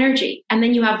your energy. And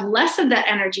then you have less of that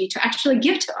energy to actually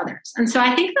give to others. And so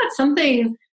I think that's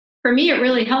something, for me, it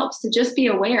really helps to just be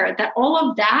aware that all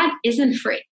of that isn't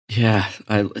free. Yeah,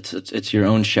 it's your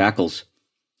own shackles,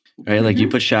 right? Mm-hmm. Like you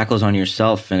put shackles on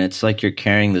yourself and it's like you're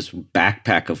carrying this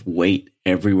backpack of weight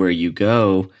everywhere you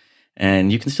go.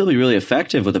 And you can still be really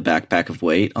effective with a backpack of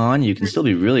weight on. You can still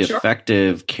be really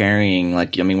effective carrying,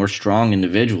 we're strong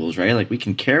individuals, right? Like we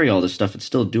can carry all this stuff and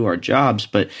still do our jobs.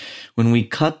 But when we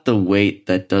cut the weight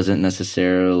that doesn't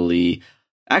necessarily,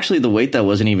 actually the weight that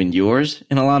wasn't even yours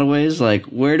in a lot of ways, like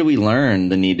where do we learn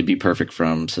the need to be perfect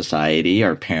from society,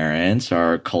 our parents,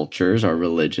 our cultures, our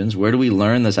religions? Where do we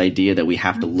learn this idea that we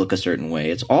have to look a certain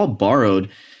way? It's all borrowed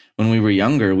when we were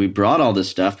younger. We brought all this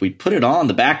stuff. We put it all in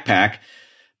the backpack.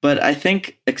 But I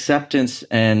think acceptance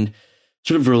and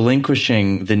sort of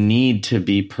relinquishing the need to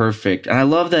be perfect. And I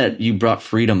love that you brought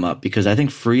freedom up, because I think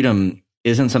freedom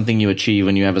isn't something you achieve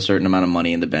when you have a certain amount of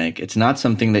money in the bank. It's not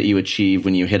something that you achieve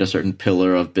when you hit a certain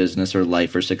pillar of business or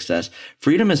life or success.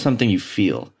 Freedom is something you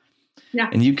feel. Yeah.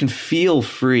 And you can feel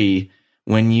free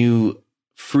when you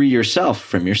free yourself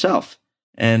from yourself.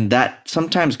 And that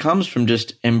sometimes comes from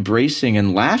just embracing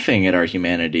and laughing at our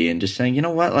humanity and just saying, you know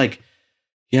what, like,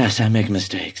 yes, I make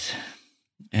mistakes.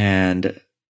 And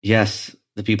yes,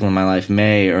 the people in my life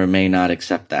may or may not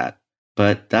accept that.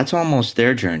 But that's almost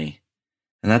their journey.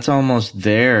 And that's almost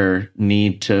their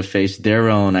need to face their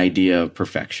own idea of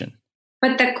perfection.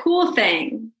 But the cool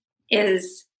thing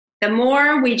is the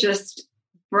more we just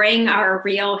bring our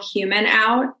real human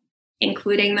out,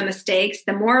 including the mistakes,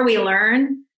 the more we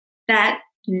learn that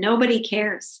nobody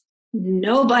cares.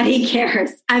 Nobody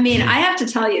cares. I mean, I have to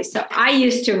tell you, so I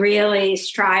used to really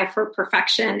strive for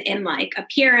perfection in like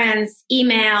appearance,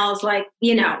 emails, like,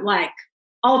 like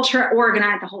ultra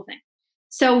organized, the whole thing.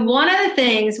 So one of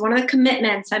the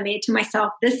commitments I made to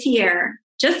myself this year,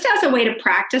 just as a way to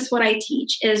practice what I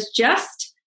teach, is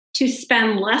just to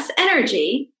spend less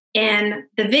energy in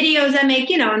the videos I make,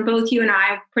 and both you and I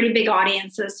have pretty big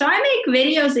audiences. So I make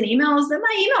videos and emails that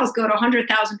my emails go to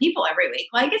 100,000 people every week.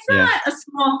 Like, it's not a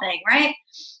small thing, right?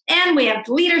 And we have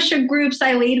leadership groups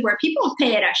I lead where people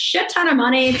pay a shit ton of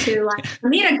money to for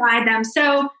me to guide them.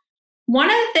 So one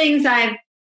of the things I've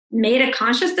made a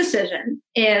conscious decision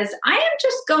is I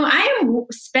am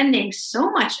spending so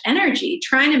much energy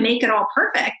trying to make it all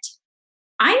perfect.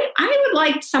 I would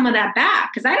like some of that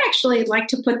back, because I'd actually like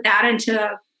to put that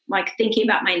into like thinking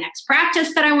about my next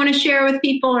practice that I want to share with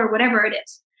people or whatever it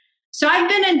is. So I've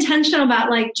been intentional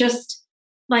about just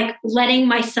letting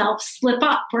myself slip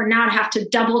up or not have to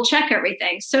double check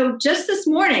everything. So just this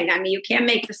morning, I mean, you can't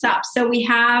make this up. So we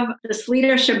have this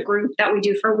leadership group that we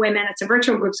do for women. It's a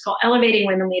virtual group. It's called Elevating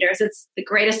Women Leaders. It's the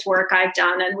greatest work I've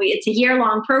done. And it's a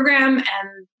year-long program,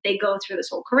 and they go through this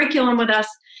whole curriculum with us.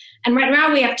 And right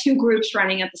now we have 2 groups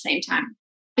running at the same time.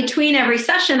 Between every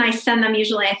session, I film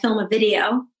a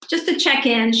video just to check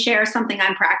in, share something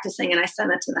I'm practicing, and I send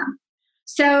it to them.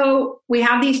 So we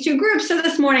have these 2 groups. So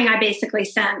this morning, I basically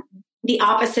sent the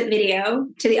opposite video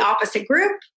to the opposite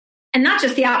group, and not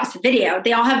just the opposite video.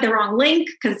 They all have the wrong link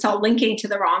because it's all linking to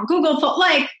the wrong Google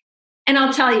link. And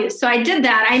I'll tell you, so I did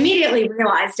that. I immediately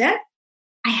realized it.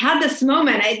 I had this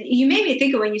moment. You made me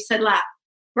think of when you said laugh.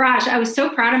 Raj, I was so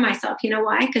proud of myself. You know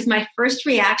why? Because my first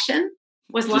reaction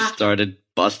was laughter. Just started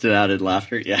busted out in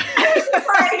laughter. Yeah. I was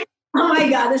like, oh my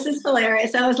God, this is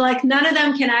hilarious. I was like, none of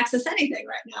them can access anything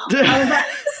right now. I was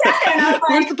like,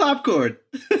 where's the popcorn?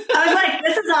 I was like,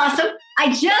 this is awesome.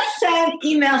 I just sent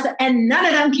emails and none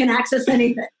of them can access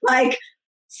anything.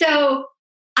 So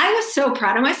I was so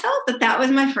proud of myself that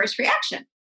was my first reaction.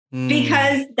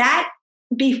 Because that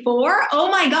before, oh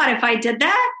my God, if I did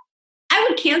that, I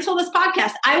would cancel this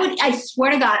podcast. I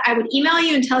swear to God, I would email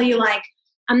you and tell you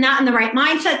I'm not in the right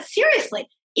mindset. Seriously,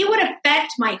 it would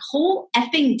affect my whole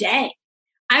effing day.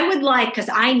 I would because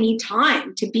I need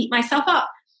time to beat myself up.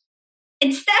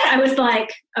 Instead, I was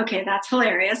like, okay, that's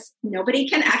hilarious. Nobody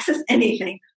can access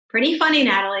anything. Pretty funny,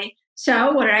 Natalie.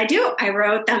 So what did I do? I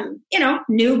wrote them,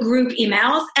 new group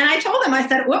emails. And I told them, I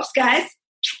said, whoops, guys,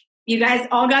 you guys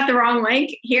all got the wrong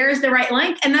link. Here's the right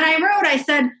link. And then I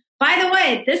said, by the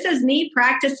way, this is me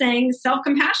practicing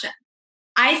self-compassion.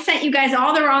 I sent you guys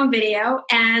all the wrong video,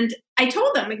 and I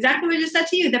told them exactly what I just said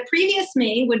to you. The previous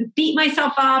me would beat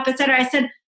myself up, etc. I said,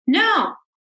 no,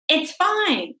 it's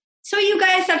fine. So you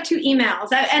guys have 2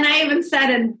 emails. And I even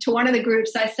said to one of the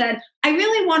groups, I said, I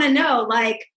really want to know,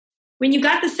 when you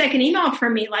got the second email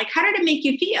from me, how did it make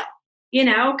you feel?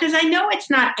 Because I know it's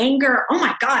not anger. Oh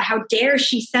my God, how dare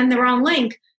she send the wrong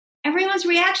link? Everyone's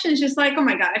reaction is just oh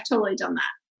my God, I've totally done that.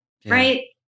 Yeah. Right?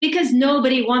 Because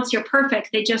nobody wants your perfect.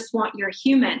 They just want your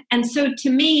human. And so to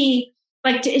me,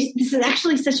 this is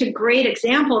actually such a great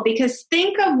example, because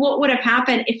think of what would have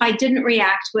happened if I didn't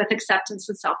react with acceptance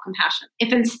and self-compassion.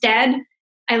 If instead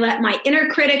I let my inner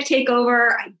critic take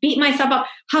over, I beat myself up.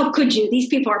 How could you? These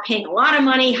people are paying a lot of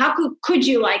money. How could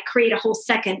you create a whole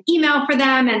second email for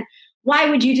them? And why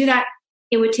would you do that?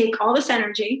 It would take all this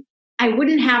energy. I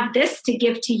wouldn't have this to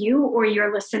give to you or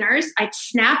your listeners. I'd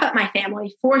snap at my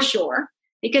family for sure.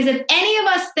 Because if any of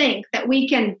us think that we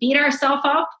can beat ourselves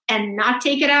up and not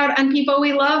take it out on people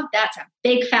we love, that's a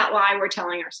big fat lie we're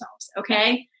telling ourselves,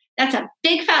 okay? That's a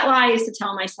big fat lie I used to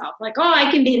tell myself. I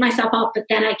can beat myself up, but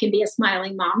then I can be a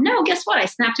smiling mom. No, guess what? I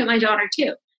snapped at my daughter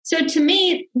too. So to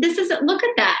me, look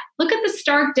at that. Look at the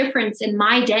stark difference in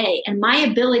my day and my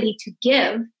ability to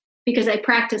give, because I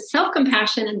practice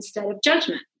self-compassion instead of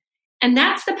judgment. And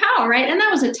that's the power, right? And that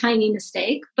was a tiny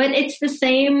mistake, but it's the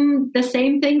same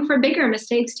thing for bigger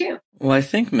mistakes too. Well, I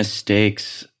think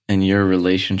mistakes and your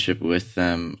relationship with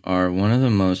them are one of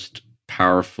the most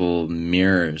powerful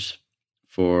mirrors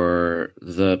for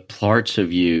the parts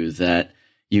of you that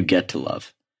you get to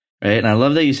love, right? And I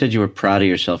love that you said you were proud of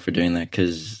yourself for doing that,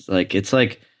 because I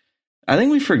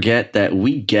think we forget that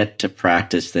we get to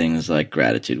practice things like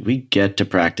gratitude. We get to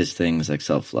practice things like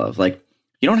self-love. You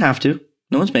don't have to.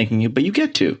 No one's making you, but you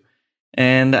get to.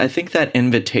 And I think that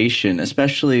invitation,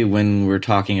 especially when we're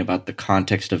talking about the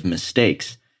context of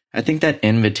mistakes, I think that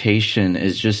invitation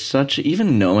is just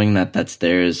even knowing that that's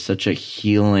there is such a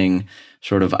healing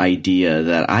sort of idea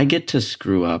that I get to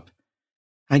screw up.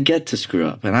 I get to screw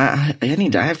up, and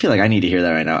I feel like I need to hear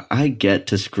that right now. I get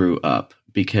to screw up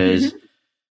because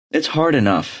it's hard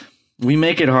enough. We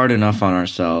make it hard enough on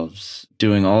ourselves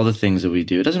doing all the things that we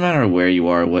do. It doesn't matter where you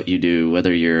are, what you do,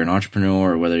 whether you're an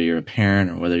entrepreneur or whether you're a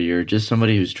parent or whether you're just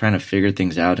somebody who's trying to figure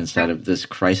things out inside of this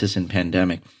crisis and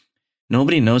pandemic.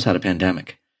 Nobody knows how to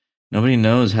pandemic. Nobody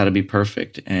knows how to be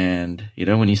perfect. And,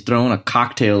 when you throw in a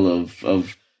cocktail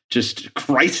of just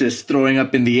crisis throwing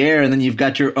up in the air, and then you've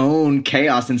got your own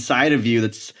chaos inside of you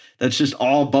that's just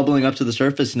all bubbling up to the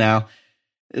surface now,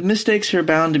 mistakes are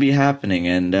bound to be happening.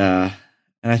 And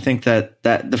I think that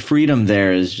the freedom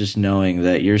there is just knowing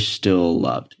that you're still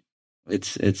loved.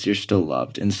 You're still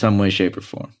loved in some way, shape, or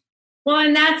form. Well,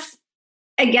 and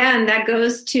that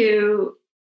goes to,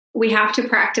 we have to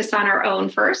practice on our own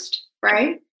first,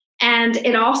 right? And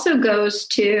it also goes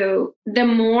to, the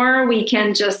more we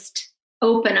can just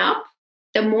open up,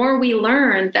 the more we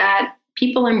learn that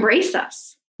people embrace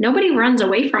us. Nobody runs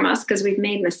away from us because we've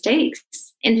made mistakes.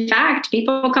 In fact,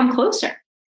 people come closer,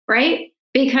 right?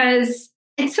 Because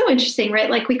it's so interesting, right?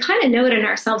 Like, we kind of know it in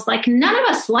ourselves, like, none of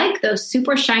us like those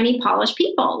super shiny, polished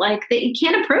people. Like, that you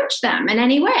can't approach them in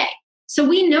any way. So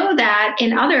we know that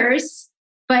in others,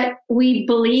 but we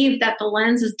believe that the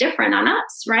lens is different on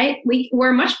us, right?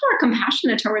 We're much more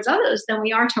compassionate towards others than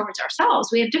we are towards ourselves.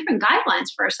 We have different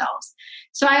guidelines for ourselves.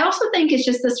 So I also think it's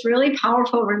just this really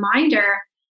powerful reminder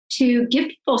to give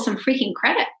people some freaking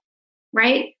credit,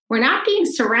 right? We're not being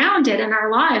surrounded in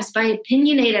our lives by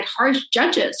opinionated, harsh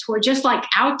judges who are just like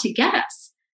out to get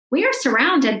us. We are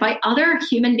surrounded by other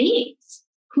human beings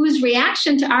whose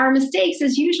reaction to our mistakes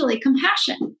is usually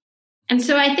compassion. And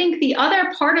so I think the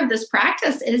other part of this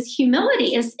practice is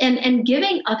humility, and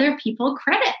giving other people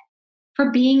credit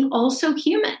for being also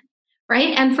human,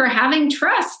 right? And for having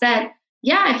trust that,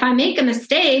 yeah, if I make a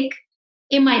mistake,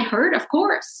 it might hurt, of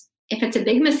course. If it's a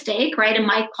big mistake, right, it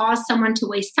might cause someone to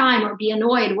waste time or be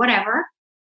annoyed, whatever.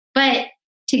 But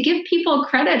to give people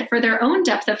credit for their own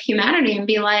depth of humanity and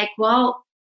be like, well,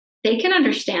 they can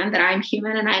understand that I'm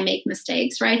human and I make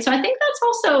mistakes, right? So I think that's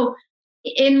also,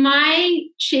 in my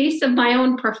chase of my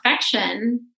own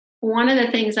perfection, one of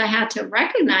the things I had to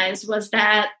recognize was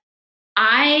that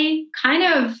I kind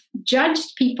of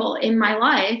judged people in my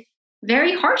life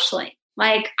very harshly.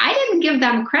 Like, I didn't give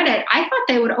them credit. I thought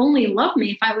they would only love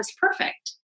me if I was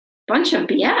perfect. Bunch of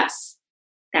BS.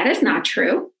 That is not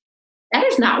true. That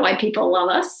is not why people love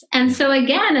us. And so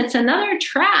again, it's another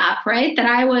trap, right? That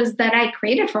I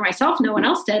created for myself. No one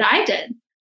else did. I did.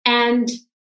 And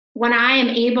when I am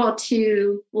able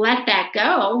to let that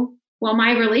go, well,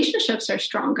 my relationships are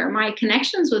stronger. My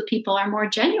connections with people are more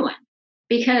genuine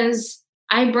because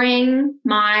I bring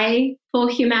my full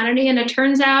humanity, and it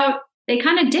turns out they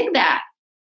kind of dig that.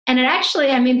 And it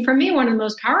actually, I mean, for me, one of the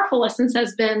most powerful lessons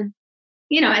has been,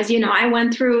 as you know, I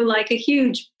went through like a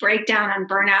huge breakdown and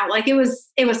burnout. Like, it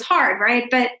was hard, right?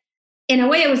 But in a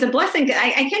way, it was a blessing.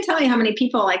 I can't tell you how many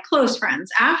people, like close friends,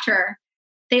 after,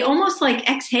 they almost like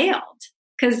exhaled.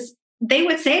 Because they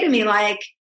would say to me, like,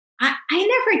 I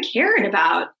never cared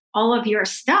about all of your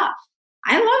stuff.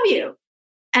 I love you.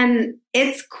 And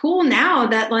it's cool now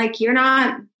that, like, you're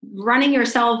not running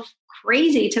yourself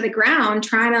crazy to the ground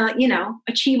trying to,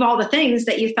 achieve all the things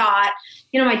that you thought.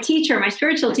 My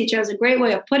spiritual teacher, has a great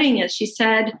way of putting it. She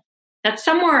said that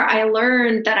somewhere I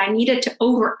learned that I needed to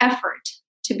over effort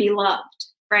to be loved,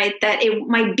 right? That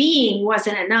my being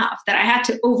wasn't enough, that I had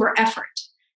to over effort.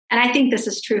 And I think this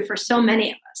is true for so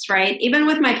many of us, right? Even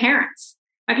with my parents.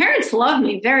 My parents loved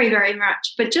me very, very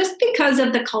much, but just because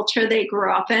of the culture they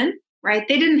grew up in, right?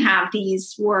 They didn't have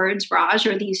these words, Raj,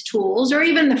 or these tools, or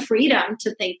even the freedom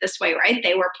to think this way, right?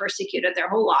 They were persecuted their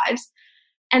whole lives.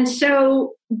 And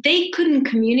so they couldn't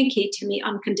communicate to me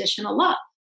unconditional love.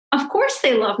 Of course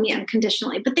they love me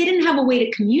unconditionally, but they didn't have a way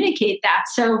to communicate that.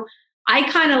 So I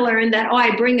kind of learned that,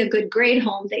 I bring a good grade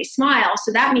home, they smile.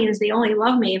 So that means they only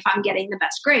love me if I'm getting the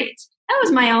best grades. That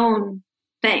was my own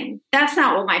thing. That's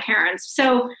not what my parents.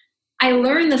 So I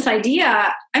learned this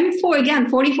idea. I'm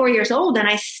 44 years old, and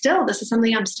this is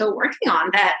something I'm still working on,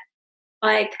 that,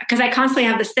 like, because I constantly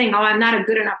have this thing, I'm not a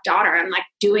good enough daughter. I'm like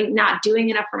not doing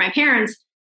enough for my parents.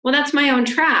 Well, that's my own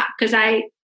trap, because I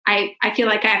feel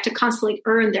like I have to constantly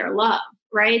earn their love,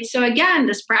 right? So again,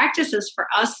 this practice is for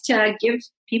us to give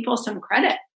people some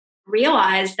credit,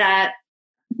 realize that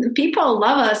people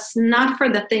love us not for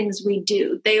the things we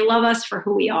do. They love us for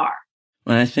who we are.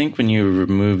 And I think when you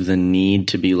remove the need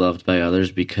to be loved by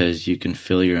others because you can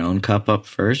fill your own cup up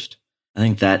first, I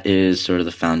think that is sort of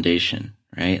the foundation,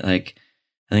 right? Like,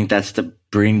 I think that's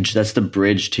that's the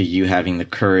bridge to you having the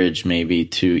courage maybe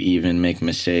to even make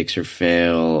mistakes or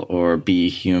fail or be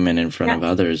human in front of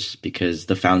others, because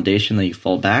the foundation that you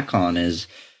fall back on is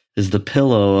the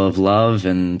pillow of love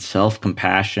and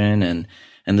self-compassion and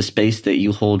the space that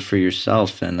you hold for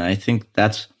yourself. And I think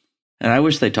and I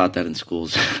wish they taught that in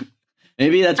schools.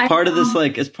 Maybe that's part of this,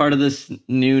 like, as part of this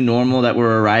new normal that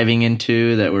we're arriving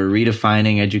into, that we're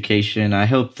redefining education. I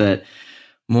hope that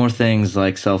more things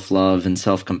like self-love and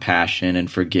self-compassion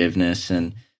and forgiveness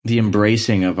and the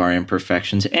embracing of our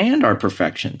imperfections and our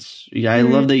perfections. Yeah, I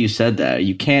love that you said that.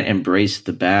 You can't embrace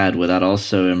the bad without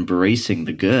also embracing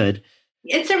the good.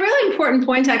 It's a really important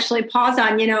point to actually pause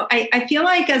on. You know, I feel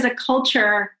like as a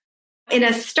culture, in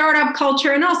a startup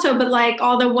culture, and also, but like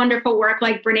all the wonderful work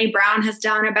like Brene Brown has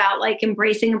done about like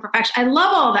embracing imperfection. I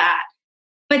love all that.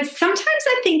 But sometimes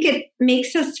I think it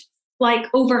makes us like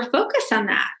over focus on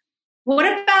that. What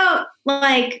about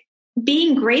like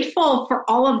being grateful for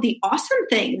all of the awesome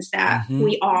things that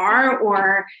we are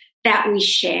or that we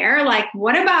share? Like,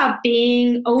 what about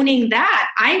owning that?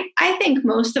 I think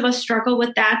most of us struggle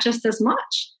with that just as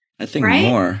much. I think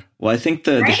more. Well, I think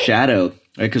the shadow,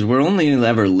 right? Because we're only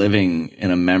ever living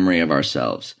in a memory of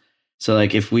ourselves. So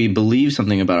like if we believe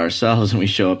something about ourselves and we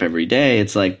show up every day,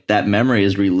 it's like that memory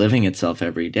is reliving itself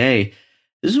every day.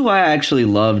 This is why I actually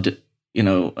loved, you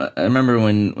know, I remember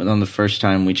when on the first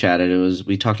time we chatted,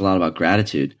 we talked a lot about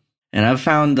gratitude. And I've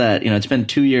found that, you know, it's been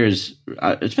 2 years,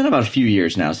 it's been about a few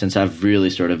years now since I've really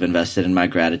sort of invested in my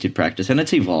gratitude practice, and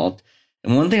it's evolved.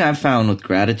 And one thing I've found with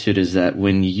gratitude is that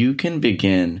when you can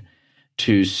begin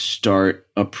to start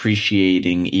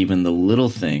appreciating even the little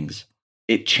things,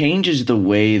 it changes the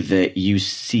way that you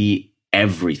see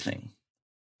everything.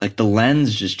 Like the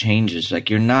lens just changes. Like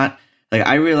you're not, like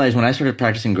I realized when I started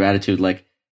practicing gratitude, like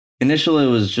initially it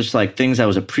was just like things I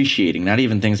was appreciating, not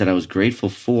even things that I was grateful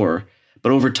for.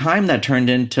 But over time that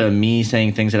turned into me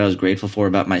saying things that I was grateful for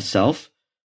about myself,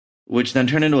 which then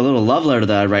turned into a little love letter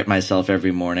that I write myself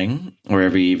every morning or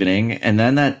every evening. And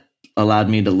then that allowed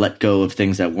me to let go of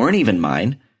things that weren't even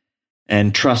mine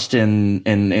and trust in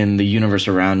the universe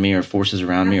around me or forces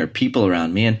around me or people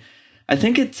around me. And I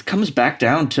think it comes back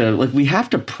down to like, we have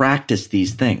to practice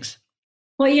these things.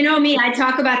 Well, you know me, I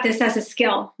talk about this as a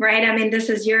skill, right? I mean, this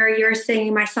is you're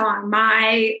singing my song.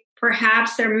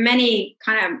 Perhaps there are many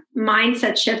kind of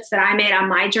mindset shifts that I made on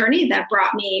my journey that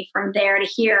brought me from there to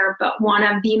here. But one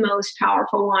of the most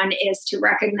powerful one is to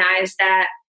recognize that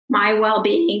my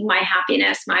well-being, my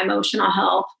happiness, my emotional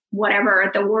health,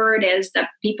 whatever the word is that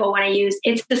people want to use,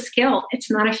 it's a skill. It's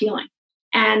not a feeling.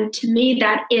 And to me,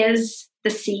 that is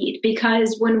the seed,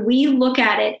 because when we look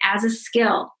at it as a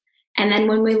skill, and then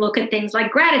when we look at things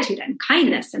like gratitude and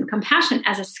kindness and compassion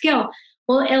as a skill,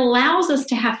 well, it allows us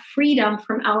to have freedom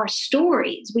from our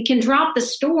stories. We can drop the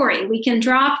story. We can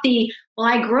drop well,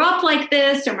 I grew up like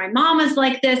this, or my mom is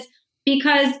like this.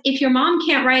 Because if your mom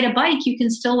can't ride a bike, you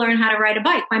can still learn how to ride a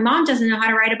bike. My mom doesn't know how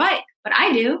to ride a bike, but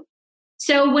I do.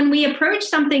 So when we approach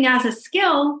something as a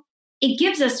skill, it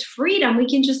gives us freedom. We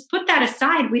can just put that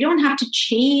aside. We don't have to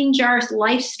change our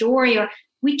life story, or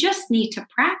we just need to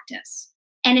practice.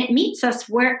 And it meets us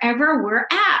wherever we're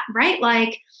at, right?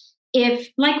 Like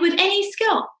with any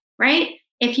skill, right?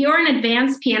 If you're an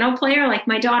advanced piano player, like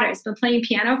my daughter has been playing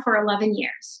piano for 11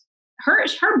 years,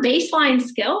 her baseline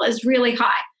skill is really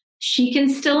high. She can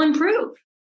still improve.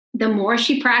 The more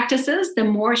she practices, the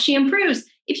more she improves.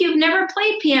 If you've never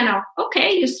played piano,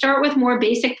 okay, you start with more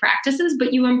basic practices,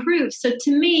 but you improve. So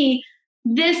to me,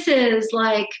 this is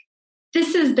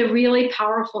the really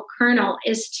powerful kernel,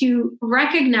 is to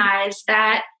recognize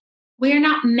that we're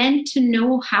not meant to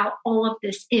know how all of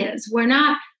this is. We're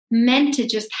not meant to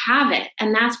just have it,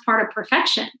 and that's part of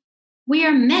perfection. We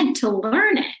are meant to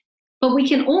learn it, but we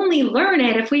can only learn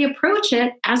it if we approach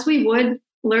it as we would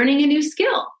learning a new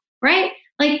skill, right?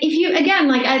 Like if you, again,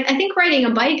 like I think riding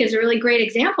a bike is a really great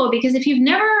example, because if you've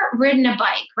never ridden a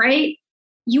bike, right,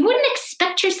 you wouldn't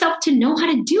expect yourself to know how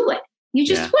to do it. You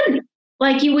just wouldn't.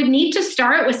 Like you would need to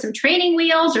start with some training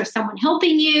wheels or someone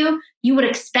helping you. You would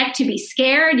expect to be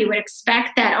scared. You would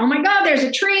expect that, oh my God, there's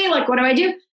a tree. Like, what do I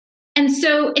do? And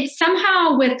so it's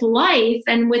somehow with life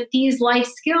and with these life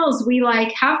skills, we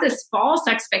like have this false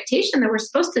expectation that we're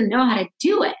supposed to know how to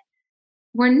do it.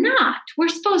 We're not. We're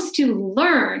supposed to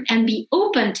learn and be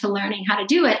open to learning how to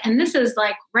do it. And this is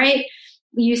like, right,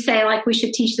 you say like, we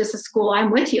should teach this at school.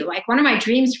 I'm with you. Like one of my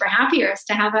dreams for Happier is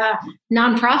to have a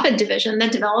nonprofit division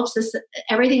that develops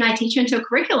everything I teach into a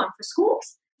curriculum for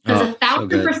schools. Because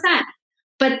 1,000%.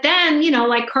 But then,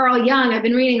 like Carl Jung, I've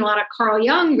been reading a lot of Carl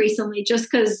Jung recently, just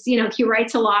because, he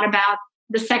writes a lot about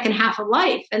the second half of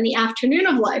life and the afternoon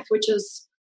of life, which is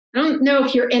I don't know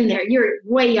if you're in there. You're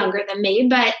way younger than me,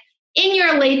 but in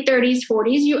your late 30s,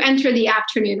 40s, you enter the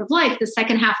afternoon of life, the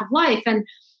second half of life. And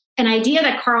an idea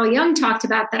that Carl Jung talked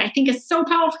about that I think is so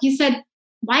powerful. He said,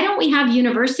 why don't we have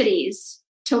universities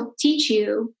to teach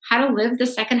you how to live the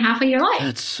second half of your life?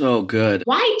 That's so good.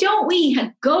 Why don't we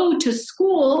go to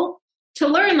school to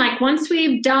learn? Like once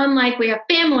we've done, like we have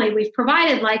family, we've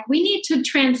provided, like we need to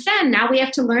transcend. Now we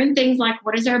have to learn things like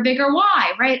what is our bigger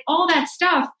why, right? All that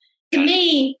stuff. To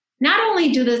me, not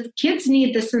only do the kids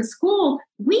need this in school,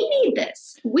 we need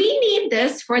this. We need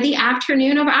this for the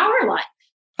afternoon of our life.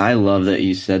 I love that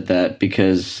you said that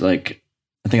because like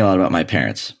I think a lot about my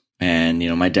parents. And, you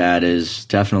know, my dad is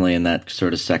definitely in that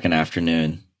sort of second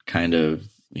afternoon kind of,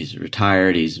 he's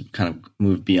retired. He's kind of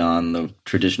moved beyond the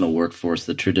traditional workforce,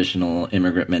 the traditional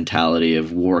immigrant mentality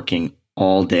of working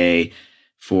all day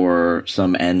for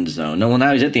some end zone. No, well,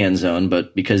 now he's at the end zone,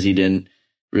 but because he didn't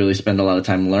really spend a lot of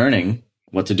time learning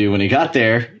what to do when he got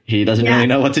there, he doesn't really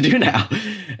know what to do now.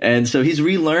 And so he's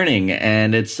relearning,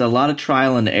 and it's a lot of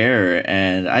trial and error.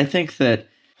 And I think that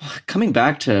coming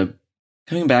back to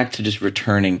just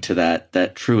returning to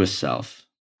that truest self,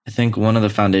 I think one of the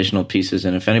foundational pieces,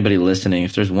 and if anybody listening,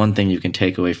 if there's one thing you can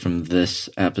take away from this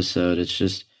episode, it's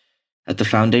just at the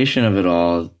foundation of it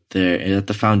all, at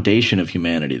the foundation of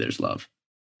humanity, there's love.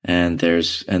 And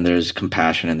there's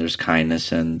compassion, and there's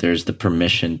kindness, and there's the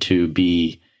permission to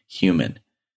be human.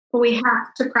 But we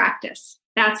have to practice.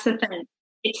 That's the thing.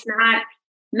 It's not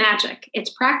magic. It's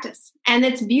practice. And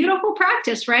it's beautiful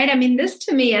practice, right? I mean, this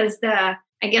to me is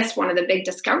I guess one of the big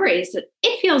discoveries that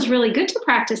it feels really good to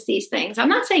practice these things. I'm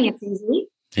not saying it's easy.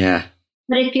 Yeah.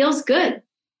 But it feels good.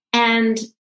 And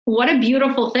what a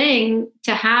beautiful thing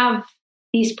to have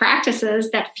these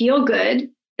practices that feel good,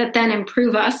 that then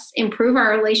improve us, improve our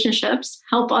relationships,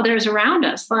 help others around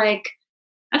us. Like,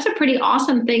 that's a pretty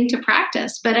awesome thing to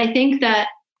practice. But I think that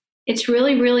it's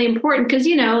really, really important because,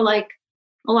 you know, like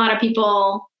a lot of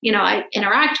people, you know, I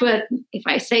interact with, if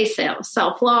I say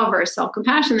self-love or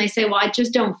self-compassion, they say, well, I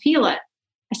just don't feel it.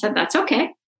 I said, that's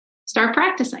okay. Start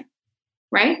practicing,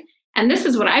 right? And this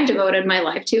is what I've devoted my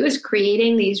life to, is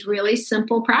creating these really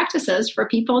simple practices for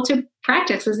people to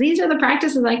practice. Because these are the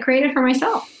practices I created for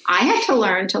myself. I had to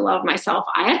learn to love myself.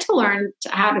 I had to learn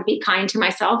how to be kind to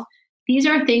myself. These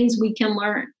are things we can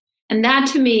learn. And that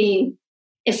to me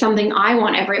is something I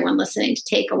want everyone listening to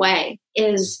take away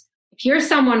is, if you're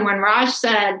someone, when Raj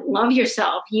said, love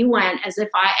yourself, you went as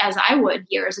I would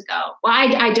years ago. Well,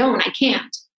 I don't, I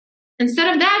can't.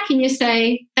 Instead of that, can you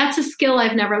say, that's a skill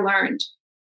I've never learned,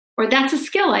 or that's a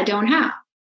skill I don't have?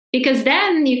 Because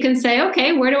then you can say,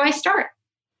 okay, where do I start?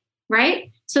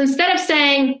 Right? So instead of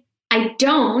saying, I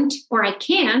don't, or I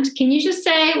can't, can you just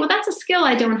say, well, that's a skill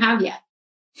I don't have yet?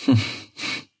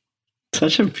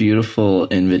 Such a beautiful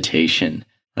invitation.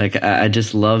 Like, I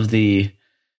just love the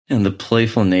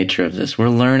playful nature of this. We're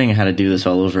learning how to do this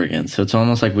all over again. So it's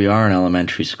almost like we are in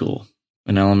elementary school.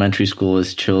 In elementary school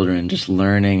as children, just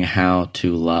learning how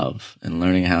to love and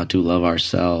learning how to love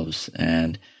ourselves.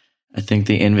 And I think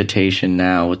the invitation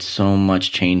now, with so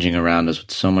much changing around us,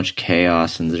 with so much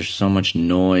chaos, and there's so much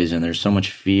noise and there's so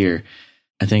much fear,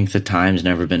 I think the time's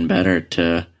never been better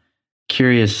to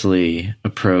curiously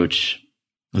approach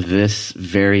this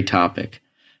very topic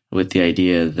with the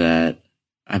idea that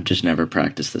I've just never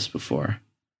practiced this before.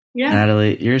 Yeah.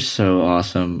 Natalie, you're so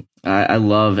awesome. I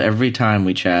love every time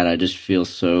we chat. I just feel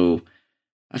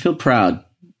I feel proud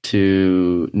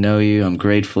to know you. I'm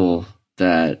grateful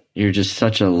that you're just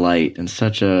such a light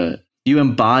and you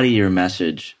embody your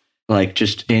message, like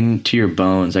just into your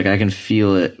bones. Like I can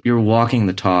feel it. You're walking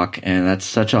the talk, and that's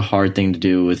such a hard thing to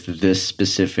do with this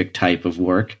specific type of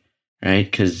work, right?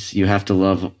 Because you have to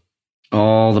love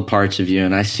all the parts of you,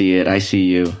 and I see it. I see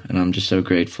you, and I'm just so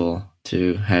grateful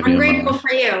to have you. I'm grateful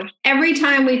for you. Every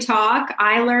time we talk,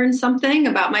 I learn something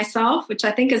about myself, which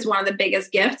I think is one of the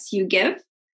biggest gifts you give.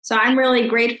 So I'm really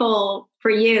grateful for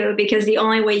you, because the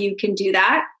only way you can do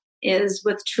that is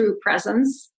with true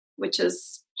presence, which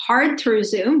is hard through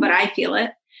Zoom, but I feel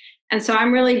it. And so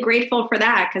I'm really grateful for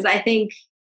that, because I think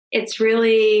it's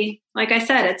really, like I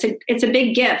said, it's a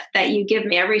big gift that you give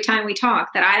me every time we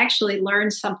talk, that I actually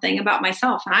learn something about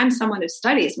myself. And I'm someone who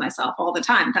studies myself all the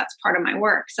time. That's part of my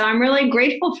work. So I'm really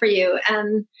grateful for you.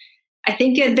 And I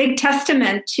think a big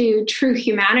testament to true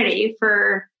humanity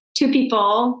for two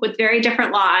people with very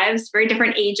different lives, very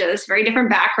different ages, very different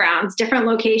backgrounds, different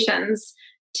locations,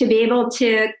 to be able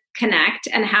to connect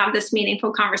and have this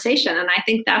meaningful conversation. And I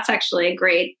think that's actually a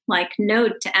great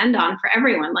note to end on for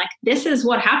everyone. This is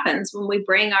what happens when we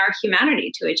bring our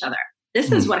humanity to each other.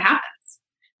 This is what happens.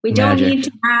 We don't need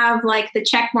to have the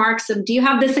check marks of, do you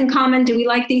have this in common? Do we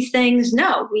like these things?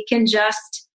 No, we can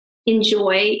just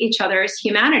enjoy each other's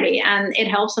humanity, and it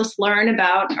helps us learn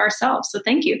about ourselves. So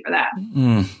thank you for that.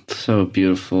 So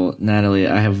beautiful. Natalie,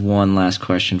 I have one last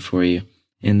question for you.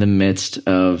 In the midst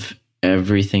of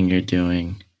everything you're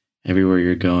doing, everywhere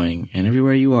you're going, and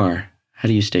everywhere you are, how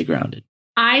do you stay grounded?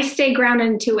 I stay grounded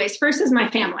in two ways. First is my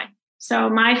family. So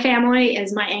my family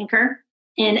is my anchor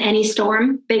in any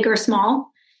storm, big or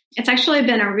small. It's actually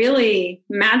been a really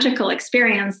magical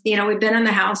experience. We've been in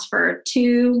the house for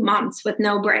 2 months with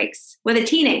no breaks with a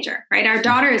teenager, right? Our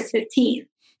daughter is 15.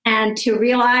 And to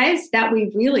realize that we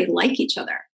really like each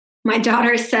other. My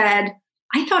daughter said,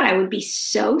 I thought I would be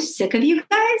so sick of you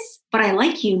guys, but I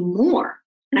like you more.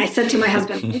 And I said to my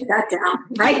husband,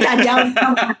 write that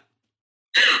down.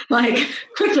 Like,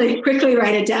 quickly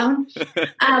write it down.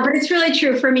 But it's really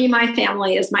true for me. My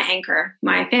family is my anchor.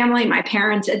 My family, my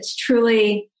parents, it's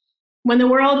truly, when the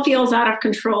world feels out of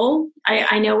control,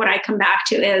 I know what I come back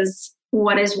to is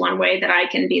what is one way that I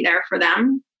can be there for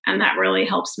them. And that really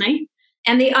helps me.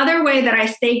 And the other way that I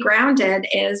stay grounded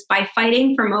is by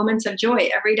fighting for moments of joy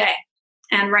every day.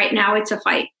 And right now it's a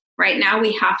fight. Right now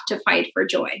we have to fight for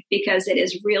joy because it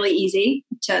is really easy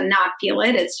to not feel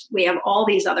it. We have all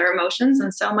these other emotions.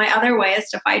 And so my other way is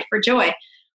to fight for joy.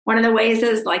 One of the ways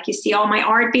is, like, you see all my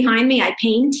art behind me. I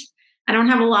paint. I don't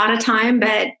have a lot of time,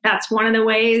 but that's one of the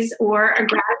ways. Or a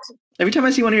gratitude. Every time I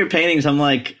see one of your paintings, I'm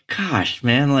like, gosh,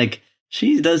 man, like,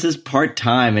 she does this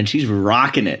part-time and she's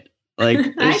rocking it. Like,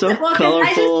 they're so colorful. I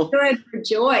just do it for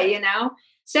joy,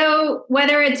 So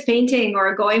whether it's painting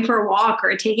or going for a walk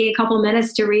or taking a couple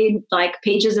minutes to read like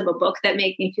pages of a book that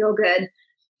make me feel good,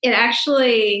 it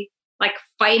actually, like,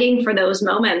 fighting for those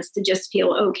moments to just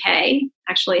feel okay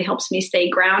actually helps me stay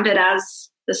grounded as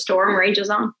the storm rages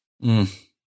on.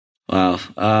 Wow.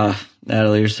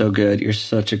 Natalie, you're so good. You're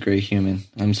such a great human.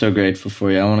 I'm so grateful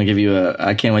for you. I want to give you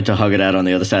I can't wait to hug it out on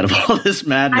the other side of all this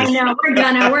madness. I know. We're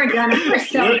gonna.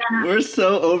 We're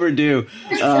so overdue.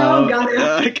 We're so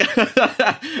gonna.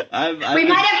 We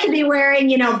might have to be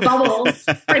wearing, bubbles,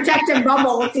 protective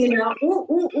bubbles,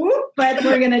 but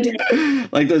we're gonna do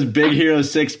it. Like those Big Hero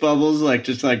 6 bubbles,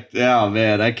 oh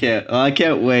man, I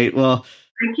can't wait. Well,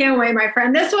 I can't wait, my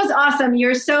friend. This was awesome.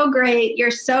 You're so great. You're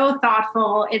so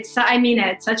thoughtful. I mean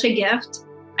it. It's such a gift.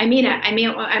 I mean it. I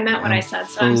meant what I said.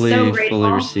 So I'm so grateful.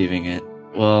 Fully receiving it.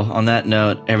 Well, on that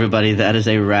note, everybody, that is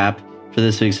a wrap for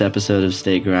this week's episode of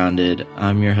Stay Grounded.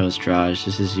 I'm your host, Raj.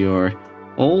 This is your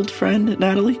old friend,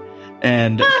 Natalie.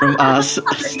 And from us,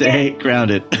 stay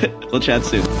grounded. We'll chat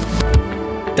soon.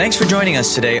 Thanks for joining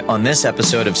us today on this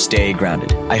episode of Stay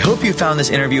Grounded. I hope you found this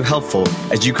interview helpful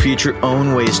as you create your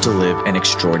own ways to live an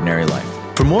extraordinary life.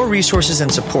 For more resources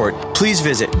and support, please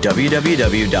visit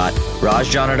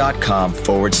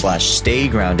www.rajjana.com/Stay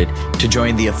Grounded to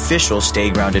join the official Stay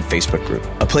Grounded Facebook group,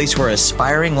 a place where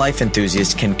aspiring life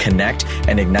enthusiasts can connect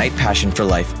and ignite passion for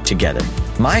life together.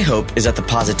 My hope is that the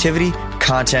positivity,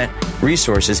 content,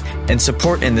 resources, and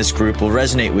support in this group will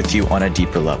resonate with you on a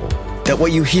deeper level. That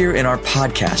what you hear in our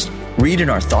podcast, read in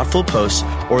our thoughtful posts,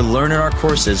 or learn in our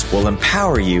courses will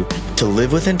empower you to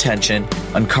live with intention,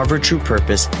 uncover true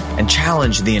purpose, and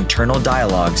challenge the internal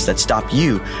dialogues that stop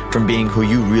you from being who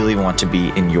you really want to be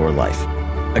in your life.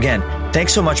 Again,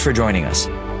 thanks so much for joining us.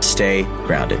 Stay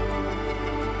grounded.